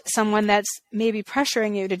challenge someone that's maybe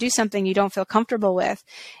pressuring you to do something you don't feel comfortable with,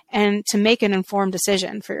 and to make an informed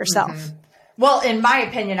decision for yourself. Well, in my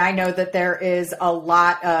opinion, I know that there is a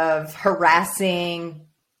lot of harassing,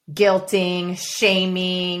 guilting,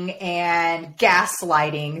 shaming, and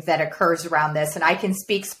gaslighting that occurs around this. And I can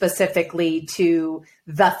speak specifically to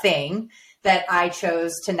the thing that I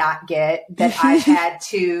chose to not get, that I had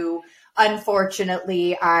to,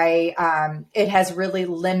 unfortunately, it has really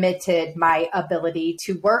limited my ability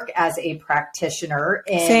to work as a practitioner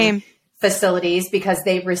in facilities, because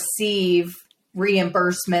they receive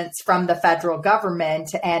reimbursements from the federal government,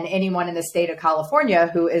 and anyone in the state of California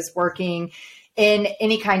who is working in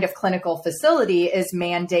any kind of clinical facility is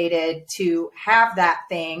mandated to have that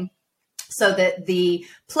thing, so that the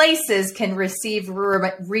places can receive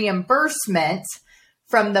reimbursement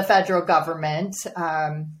from the federal government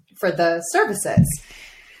for the services.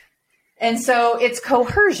 And so it's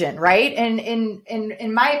coercion, right? And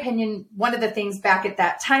in my opinion, one of the things back at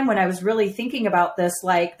that time when I was really thinking about this,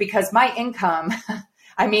 because my income,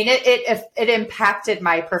 I mean, it impacted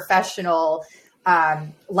my professional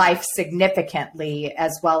life significantly,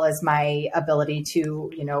 as well as my ability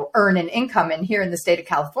to, earn an income. And here in the state of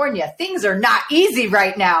California, things are not easy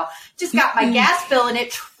right now. Just got my gas bill and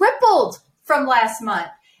it tripled from last month.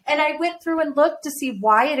 And I went through and looked to see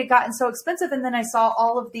why it had gotten so expensive. And then I saw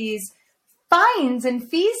all of these fines and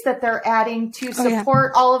fees that they're adding to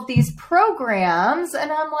support all of these programs.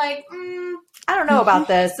 And I'm like, I don't know about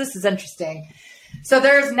this. This is interesting. So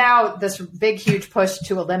there's now this big, huge push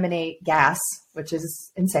to eliminate gas, which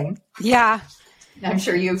is insane. Yeah. I'm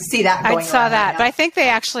sure you see that going on. I saw that, right, but I think they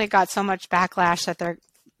actually got so much backlash that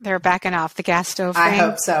they're backing off the gas stove thing. I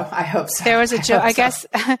hope so. There was a joke, I guess,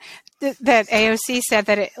 that AOC said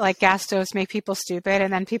that gas stoves make people stupid,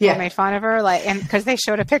 and then people made fun of her, and because they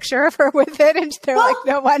showed a picture of her with it, and they're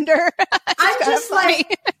no wonder. I'm just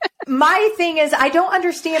my thing is, I don't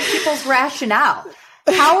understand people's rationale.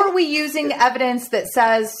 How are we using evidence that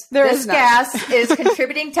says this gas is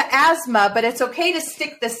contributing to asthma, but it's okay to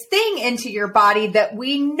stick this thing into your body that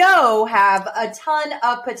we know have a ton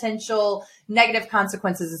of potential negative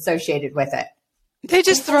consequences associated with it? They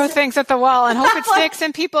just throw things at the wall and hope it sticks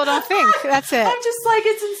and people don't think. That's it. I'm just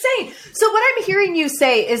it's insane. So what I'm hearing you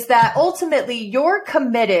say is that ultimately you're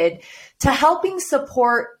committed to helping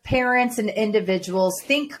support parents and individuals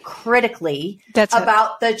think critically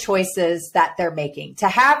about the choices that they're making, to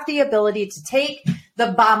have the ability to take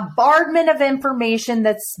the bombardment of information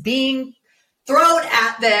that's being thrown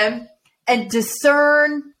at them and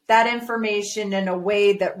discern that information in a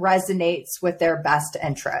way that resonates with their best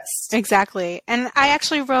interests. Exactly. And I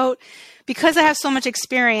actually wrote, because I have so much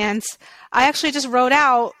experience, I actually just wrote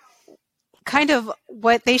out kind of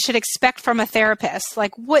what they should expect from a therapist,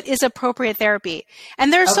 what is appropriate therapy.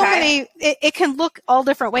 And there's so many, it can look all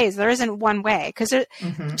different ways. There isn't one way, because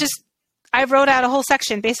I wrote out a whole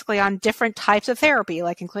section basically on different types of therapy,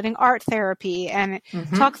 including art therapy and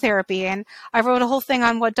talk therapy. And I wrote a whole thing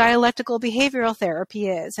on what dialectical behavioral therapy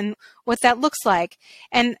is and what that looks like.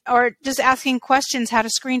 Or just asking questions, how to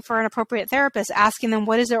screen for an appropriate therapist, asking them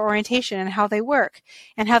what is their orientation and how they work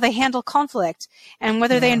and how they handle conflict and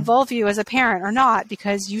whether they involve you as a parent or not,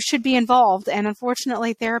 because you should be involved. And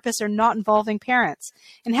unfortunately, therapists are not involving parents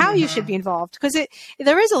and how you should be involved, because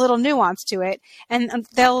there is a little nuance to it. And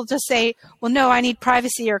they'll just say, well, no, I need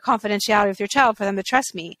privacy or confidentiality with your child for them to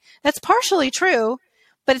trust me. That's partially true,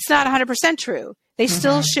 but it's not 100% true. They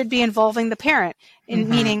still should be involving the parent,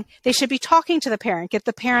 meaning they should be talking to the parent, get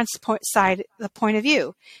the parent's side, the point of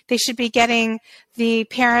view. They should be getting the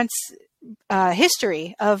parents'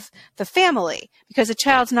 history of the family, because a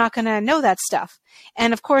child's not going to know that stuff.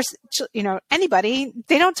 And of course, anybody,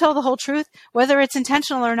 they don't tell the whole truth, whether it's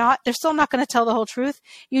intentional or not. They're still not going to tell the whole truth.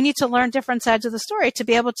 You need to learn different sides of the story to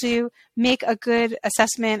be able to make a good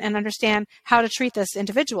assessment and understand how to treat this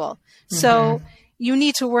individual. Mm-hmm. So you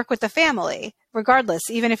need to work with the family regardless,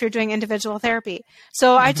 even if you're doing individual therapy.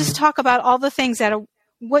 So I just talk about all the things that are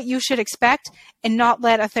what you should expect, and not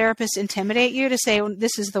let a therapist intimidate you to say, well,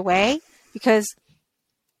 this is the way, because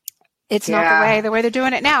it's not the way they're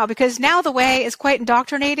doing it now, because now the way is quite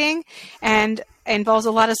indoctrinating and involves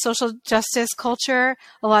a lot of social justice culture,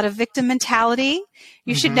 a lot of victim mentality.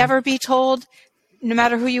 You should never be told, no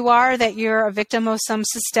matter who you are, that you're a victim of some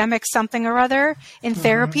systemic something or other in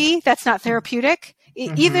therapy. That's not therapeutic.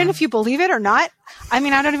 Even if you believe it or not. I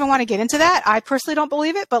mean, I don't even want to get into that. I personally don't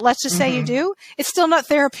believe it, but let's just say you do. It's still not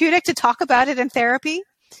therapeutic to talk about it in therapy.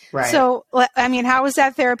 Right. So, I mean, how is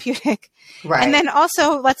that therapeutic? Right. And then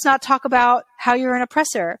also, let's not talk about how you're an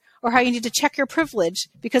oppressor or how you need to check your privilege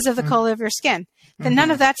because of the color of your skin. Then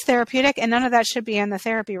none of that's therapeutic, and none of that should be in the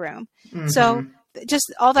therapy room. So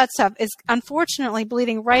just all that stuff is unfortunately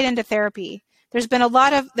bleeding right into therapy. There's been a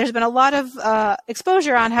lot of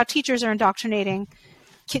exposure on how teachers are indoctrinating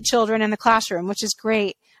children in the classroom, which is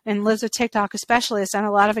great. And Liz with TikTok especially has done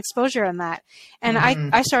a lot of exposure on that. And I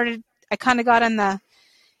kind of got on the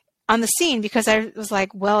scene because I was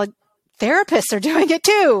like, well, therapists are doing it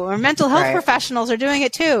too, or mental health professionals are doing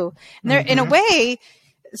it too. And they're in a way,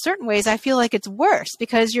 certain ways, I feel like it's worse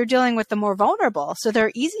because you're dealing with the more vulnerable. So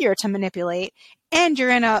they're easier to manipulate, and you're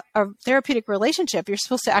in a therapeutic relationship. You're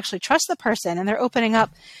supposed to actually trust the person, and they're opening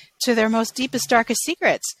up to their most deepest, darkest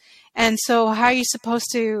secrets. And so how are you supposed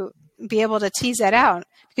to be able to tease that out?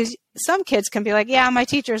 Because some kids can be like, yeah, my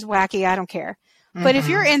teacher's wacky, I don't care. But if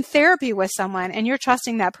you're in therapy with someone and you're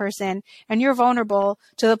trusting that person and you're vulnerable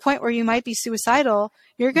to the point where you might be suicidal,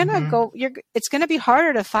 you're going to it's going to be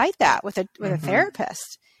harder to fight that with a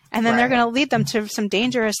therapist. And then they're going to lead them to some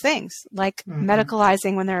dangerous things like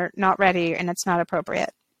medicalizing when they're not ready and it's not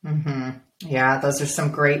appropriate. Yeah, those are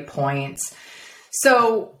some great points.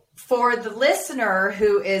 So for the listener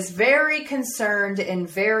who is very concerned and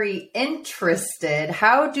very interested,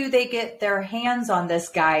 how do they get their hands on this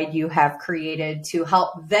guide you have created to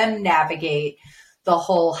help them navigate the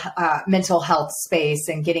whole mental health space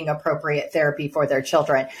and getting appropriate therapy for their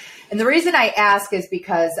children? And the reason I ask is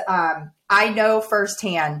because I know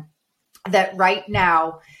firsthand that right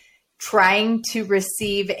now, trying to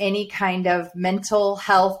receive any kind of mental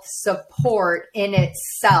health support in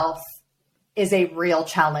itself is a real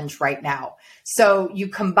challenge right now. So you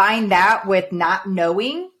combine that with not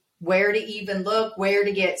knowing where to even look, where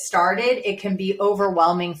to get started, it can be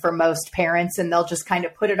overwhelming for most parents, and they'll just kind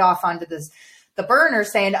of put it off onto the burner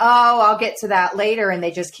saying, oh, I'll get to that later. And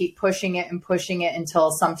they just keep pushing it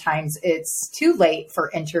until sometimes it's too late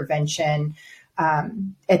for intervention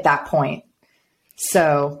at that point.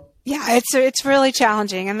 So yeah, it's really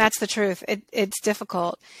challenging, and that's the truth. It's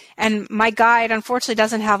difficult. And my guide, unfortunately,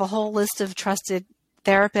 doesn't have a whole list of trusted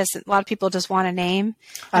therapists. A lot of people just want a name,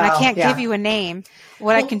 and I can't give you a name.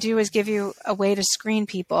 What I can do is give you a way to screen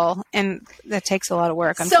people, and that takes a lot of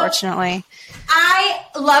work, unfortunately. So I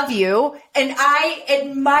love you, and I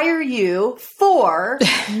admire you for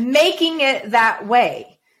making it that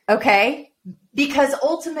way, okay? Because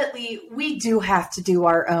ultimately, we do have to do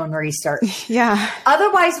our own research. Yeah.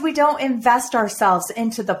 Otherwise, we don't invest ourselves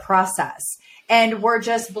into the process. And we're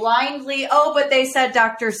just blindly, oh, but they said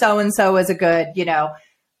Dr. So-and-so is a good,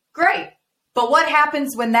 great. But what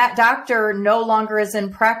happens when that doctor no longer is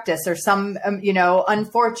in practice, or some,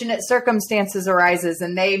 unfortunate circumstances arises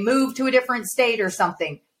and they move to a different state or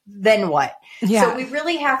something? Then what? Yeah. So we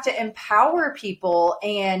really have to empower people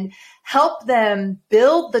and help them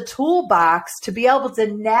build the toolbox to be able to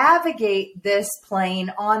navigate this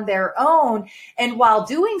plane on their own. And while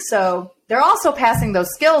doing so, they're also passing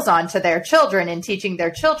those skills on to their children and teaching their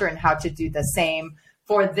children how to do the same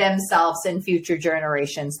for themselves and future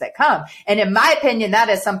generations that come. And in my opinion, that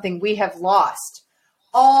is something we have lost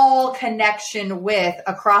all connection with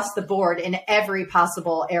across the board in every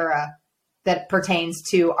possible era that pertains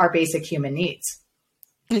to our basic human needs.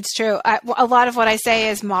 It's true. A lot of what I say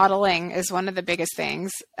is modeling is one of the biggest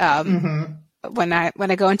things when I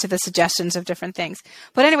go into the suggestions of different things.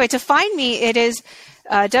 But anyway, to find me, it is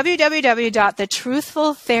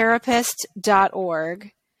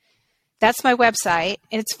www.thetruthfultherapist.org. That's my website.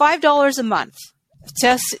 And it's $5 a month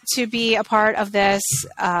just to be a part of this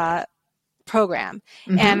program.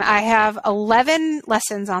 And I have 11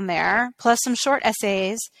 lessons on there, plus some short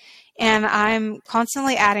essays. And I'm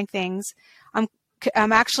constantly adding things. I'm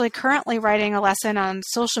I'm actually currently writing a lesson on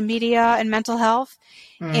social media and mental health.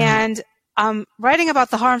 And I'm writing about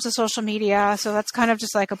the harms of social media. So that's kind of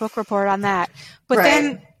just like a book report on that. But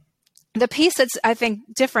then the piece that's, I think,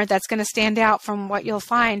 different, that's going to stand out from what you'll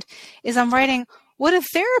find, is I'm writing what a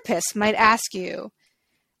therapist might ask you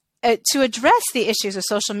to address the issues of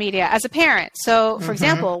social media as a parent. So, for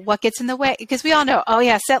example, what gets in the way? Because we all know,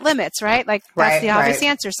 set limits, right? Like, that's the obvious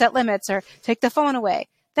answer, set limits or take the phone away.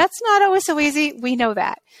 That's not always so easy. We know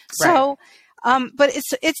that. So, but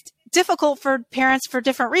it's difficult for parents for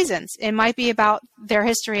different reasons. It might be about their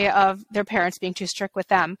history of their parents being too strict with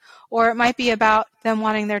them, or it might be about them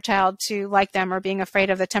wanting their child to like them or being afraid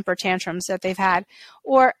of the temper tantrums that they've had.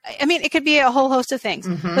 Or, I mean, it could be a whole host of things.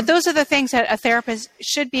 But those are the things that a therapist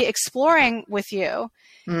should be exploring with you.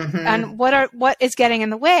 And what is getting in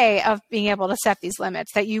the way of being able to set these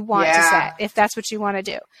limits that you want to set, if that's what you want to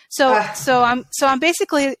do. So I'm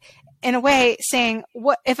basically, in a way, saying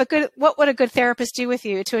what would a good therapist do with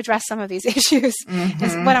you to address some of these issues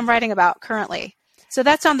is what I'm writing about currently. So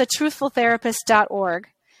that's on the truthfultherapist.org.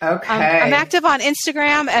 Okay. I'm active on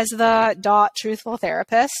Instagram as the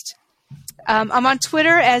 .truthfultherapist. I'm on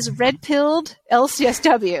Twitter as redpilled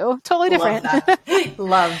LCSW. Totally different.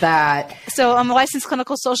 Love that. So I'm a licensed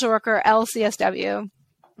clinical social worker, LCSW.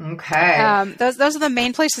 Okay. Those are the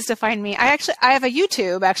main places to find me. I have a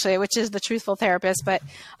YouTube, which is the Truthful Therapist, but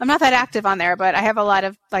I'm not that active on there, but I have a lot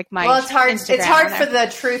of my Well, it's hard. Instagram it's hard for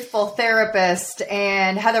the Truthful Therapist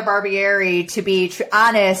and Heather Barbieri to be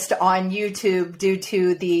honest on YouTube due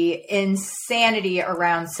to the insanity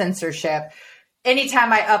around censorship.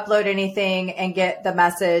 Anytime I upload anything and get the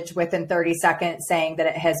message within 30 seconds saying that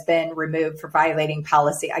it has been removed for violating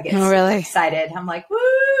policy, I get super excited. I'm like, woo,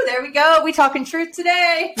 there we go. We talking truth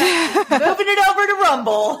today. Moving it over to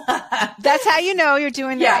Rumble. That's how you know you're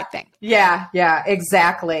doing the right thing. Yeah,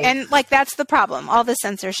 exactly. And that's the problem. All the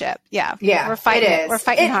censorship. Yeah. We're fighting. We're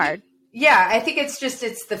fighting hard. Yeah, I think it's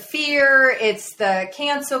the fear, it's the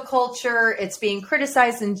cancel culture, it's being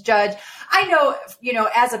criticized and judged. I know,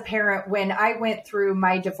 as a parent, when I went through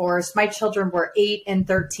my divorce, my children were 8 and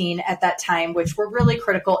 13 at that time, which were really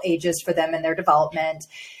critical ages for them in their development.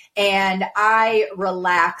 And I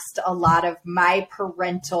relaxed a lot of my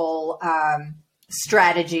parental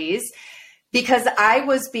strategies because I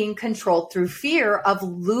was being controlled through fear of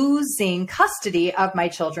losing custody of my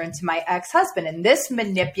children to my ex-husband. And this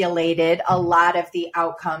manipulated a lot of the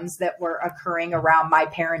outcomes that were occurring around my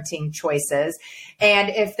parenting choices. And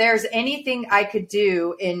if there's anything I could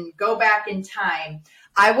do and go back in time,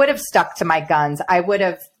 I would have stuck to my guns. I would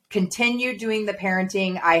have continued doing the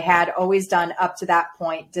parenting I had always done up to that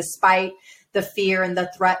point, despite the fear and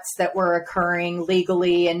the threats that were occurring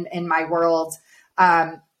legally in my world.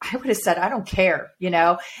 I would have said, I don't care,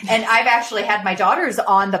 and I've actually had my daughters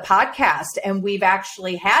on the podcast and we've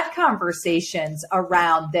actually had conversations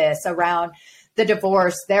around this, around the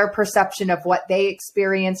divorce, their perception of what they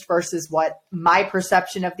experienced versus what my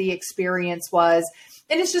perception of the experience was.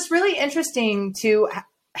 And it's just really interesting to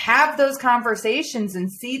have those conversations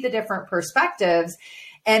and see the different perspectives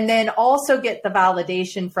and then also get the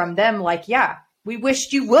validation from them. Like, we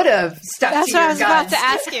wished you would have stuck to your guns. That's what I was about to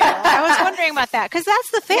ask you. I was wondering about that because that's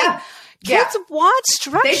the thing. Kids want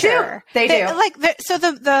structure. They do. So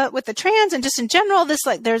with the trans and just in general,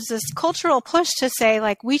 there's this cultural push to say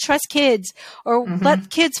we trust kids or let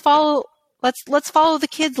kids follow. Let's follow the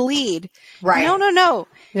kids' lead. Right? No.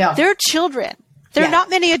 They're children. There are not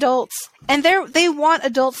many adults, and they want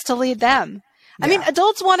adults to lead them. I mean,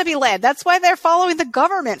 adults want to be led. That's why they're following the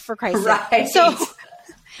government, for Christ's sake. So.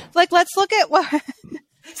 Let's look at what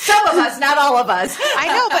some of us, not all of us. I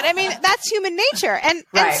know, but I mean, that's human nature. And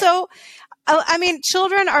so, I mean,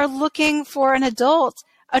 children are looking for an adult,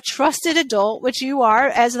 a trusted adult, which you are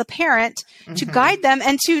as the parent, to guide them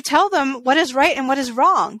and to tell them what is right and what is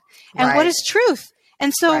wrong and what is truth.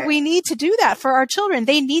 And so we need to do that for our children.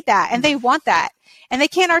 They need that and they want that. And they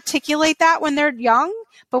can't articulate that when they're young,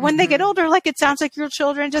 but when they get older, like it sounds like your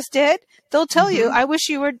children just did, they'll tell you, I wish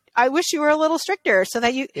you were a little stricter so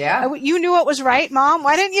that you knew what was right, Mom.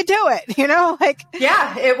 Why didn't you do it?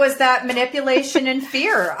 It was that manipulation and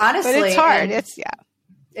fear, honestly. But it's hard.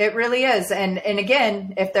 It really is. And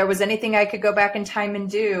again, if there was anything I could go back in time and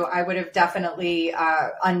do, I would have definitely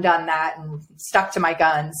undone that and stuck to my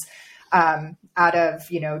guns out of,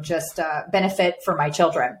 just benefit for my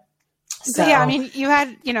children. So, yeah, I mean, you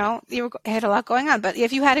had a lot going on, but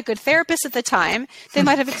if you had a good therapist at the time, they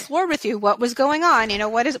might have explored with you what was going on.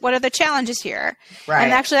 What are the challenges here? right.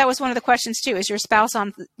 And actually, that was one of the questions too: is your spouse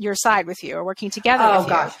on your side with you or working together with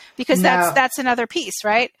gosh. you? Because No. that's another piece,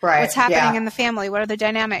 right? Right. What's happening Yeah. in the family? What are the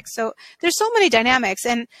dynamics? So there's so many dynamics,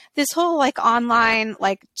 and this whole like online,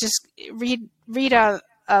 like just read a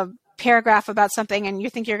paragraph about something and you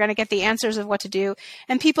think you're going to get the answers of what to do,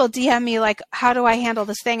 and people DM me like, how do I handle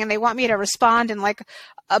this thing, and they want me to respond in like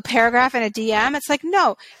a paragraph in a DM. It's like,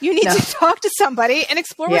 no, you need to talk to somebody and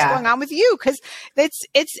explore what's going on with you, because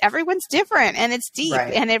it's everyone's different and it's deep,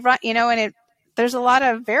 right. and there's a lot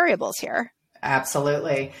of variables here.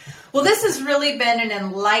 Absolutely. Well, this has really been an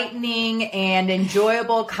enlightening and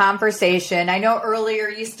enjoyable conversation. I know earlier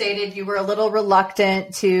you stated you were a little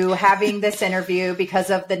reluctant to having this interview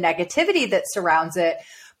because of the negativity that surrounds it.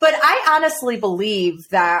 But I honestly believe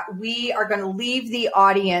that we are going to leave the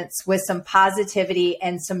audience with some positivity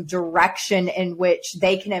and some direction in which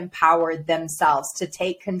they can empower themselves to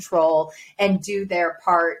take control and do their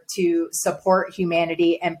part to support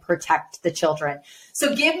humanity and protect the children.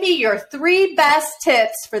 So give me your 3 best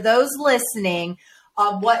tips for those listening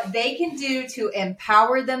on what they can do to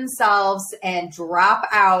empower themselves and drop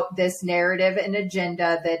out this narrative and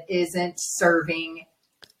agenda that isn't serving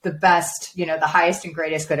the best, the highest and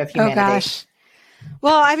greatest good of humanity. Oh gosh.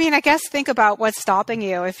 Well, I mean, I guess think about what's stopping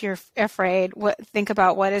you. If you're afraid, think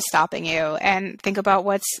about what is stopping you, and think about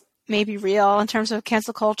what's maybe real in terms of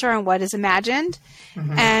cancel culture and what is imagined.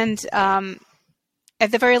 Mm-hmm. And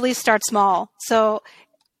at the very least, start small. So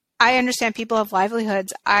I understand people have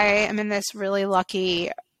livelihoods. I am in this really lucky,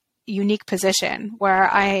 unique position where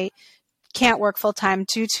I can't work full time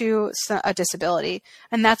due to a disability.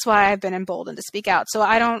 And that's why I've been emboldened to speak out. So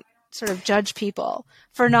I don't sort of judge people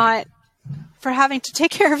for having to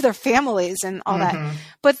take care of their families and all that.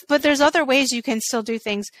 But there's other ways you can still do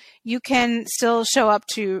things. You can still show up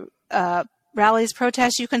to rallies,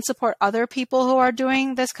 protests. You can support other people who are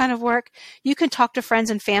doing this kind of work. You can talk to friends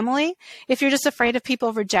and family. If you're just afraid of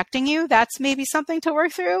people rejecting you, that's maybe something to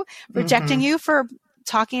work through. Rejecting you for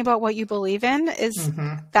talking about what you believe in is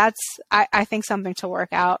that's, I think, something to work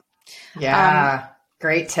out. Yeah.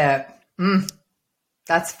 Great tip.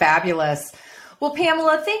 That's fabulous. Well,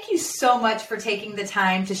 Pamela, thank you so much for taking the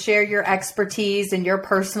time to share your expertise and your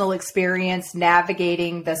personal experience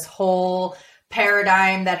navigating this whole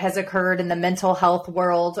paradigm that has occurred in the mental health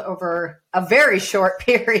world over a very short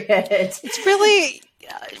period. It's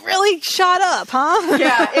really shot up, huh?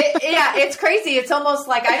 It's crazy. It's almost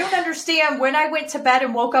like I don't understand when I went to bed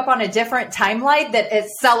and woke up on a different timeline that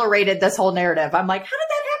accelerated this whole narrative. I'm like, how did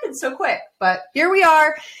that happen so quick? But here we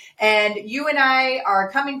are. And you and I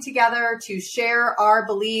are coming together to share our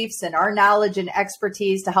beliefs and our knowledge and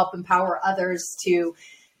expertise to help empower others to,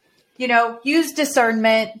 use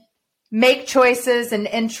discernment, make choices and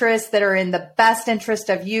interests that are in the best interest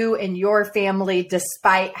of you and your family,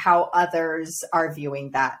 despite how others are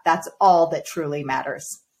viewing that. That's all that truly matters.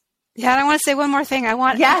 Yeah, and I want to say one more thing. I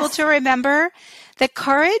want people to remember that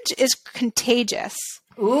courage is contagious.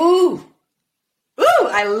 Ooh,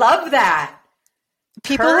 I love that.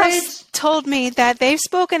 People have told me that they've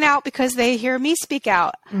spoken out because they hear me speak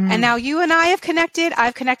out. And now you and I have connected.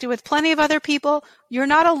 I've connected with plenty of other people. You're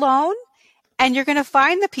not alone. And you're going to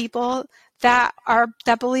find the people that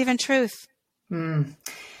believe in truth.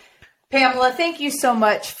 Pamela, thank you so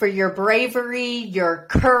much for your bravery, your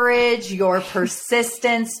courage, your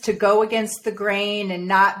persistence to go against the grain and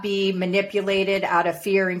not be manipulated out of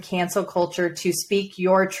fear and cancel culture to speak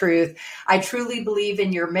your truth. I truly believe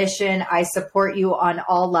in your mission. I support you on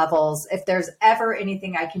all levels. If there's ever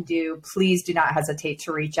anything I can do, please do not hesitate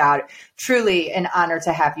to reach out. Truly an honor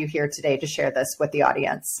to have you here today to share this with the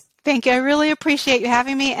audience. Thank you. I really appreciate you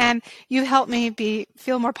having me, and you helped me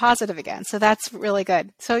feel more positive again. So that's really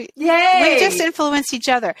good. So Yay! We just influence each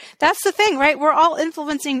other. That's the thing, right? We're all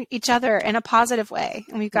influencing each other in a positive way,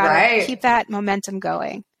 and we've got to keep that momentum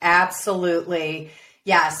going. Absolutely.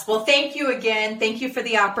 Yes. Well, thank you again. Thank you for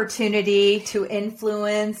the opportunity to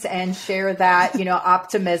influence and share that,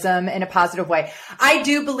 optimism in a positive way. I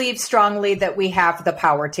do believe strongly that we have the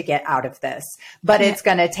power to get out of this, but it's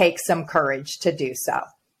going to take some courage to do so.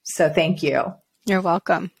 So thank you. You're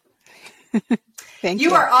welcome. Thank you.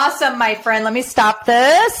 You are awesome, my friend. Let me stop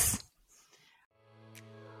this.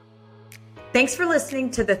 Thanks for listening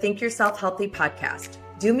to the Think Yourself Healthy podcast.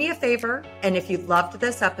 Do me a favor, and if you loved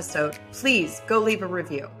this episode, please go leave a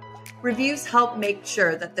review. Reviews help make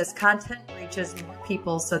sure that this content reaches more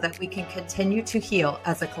people so that we can continue to heal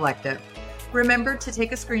as a collective. Remember to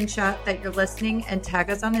take a screenshot that you're listening and tag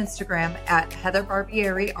us on Instagram at Heather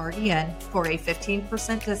Barbieri RDN for a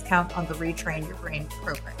 15% discount on the Retrain Your Brain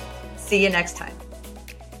program. See you next time.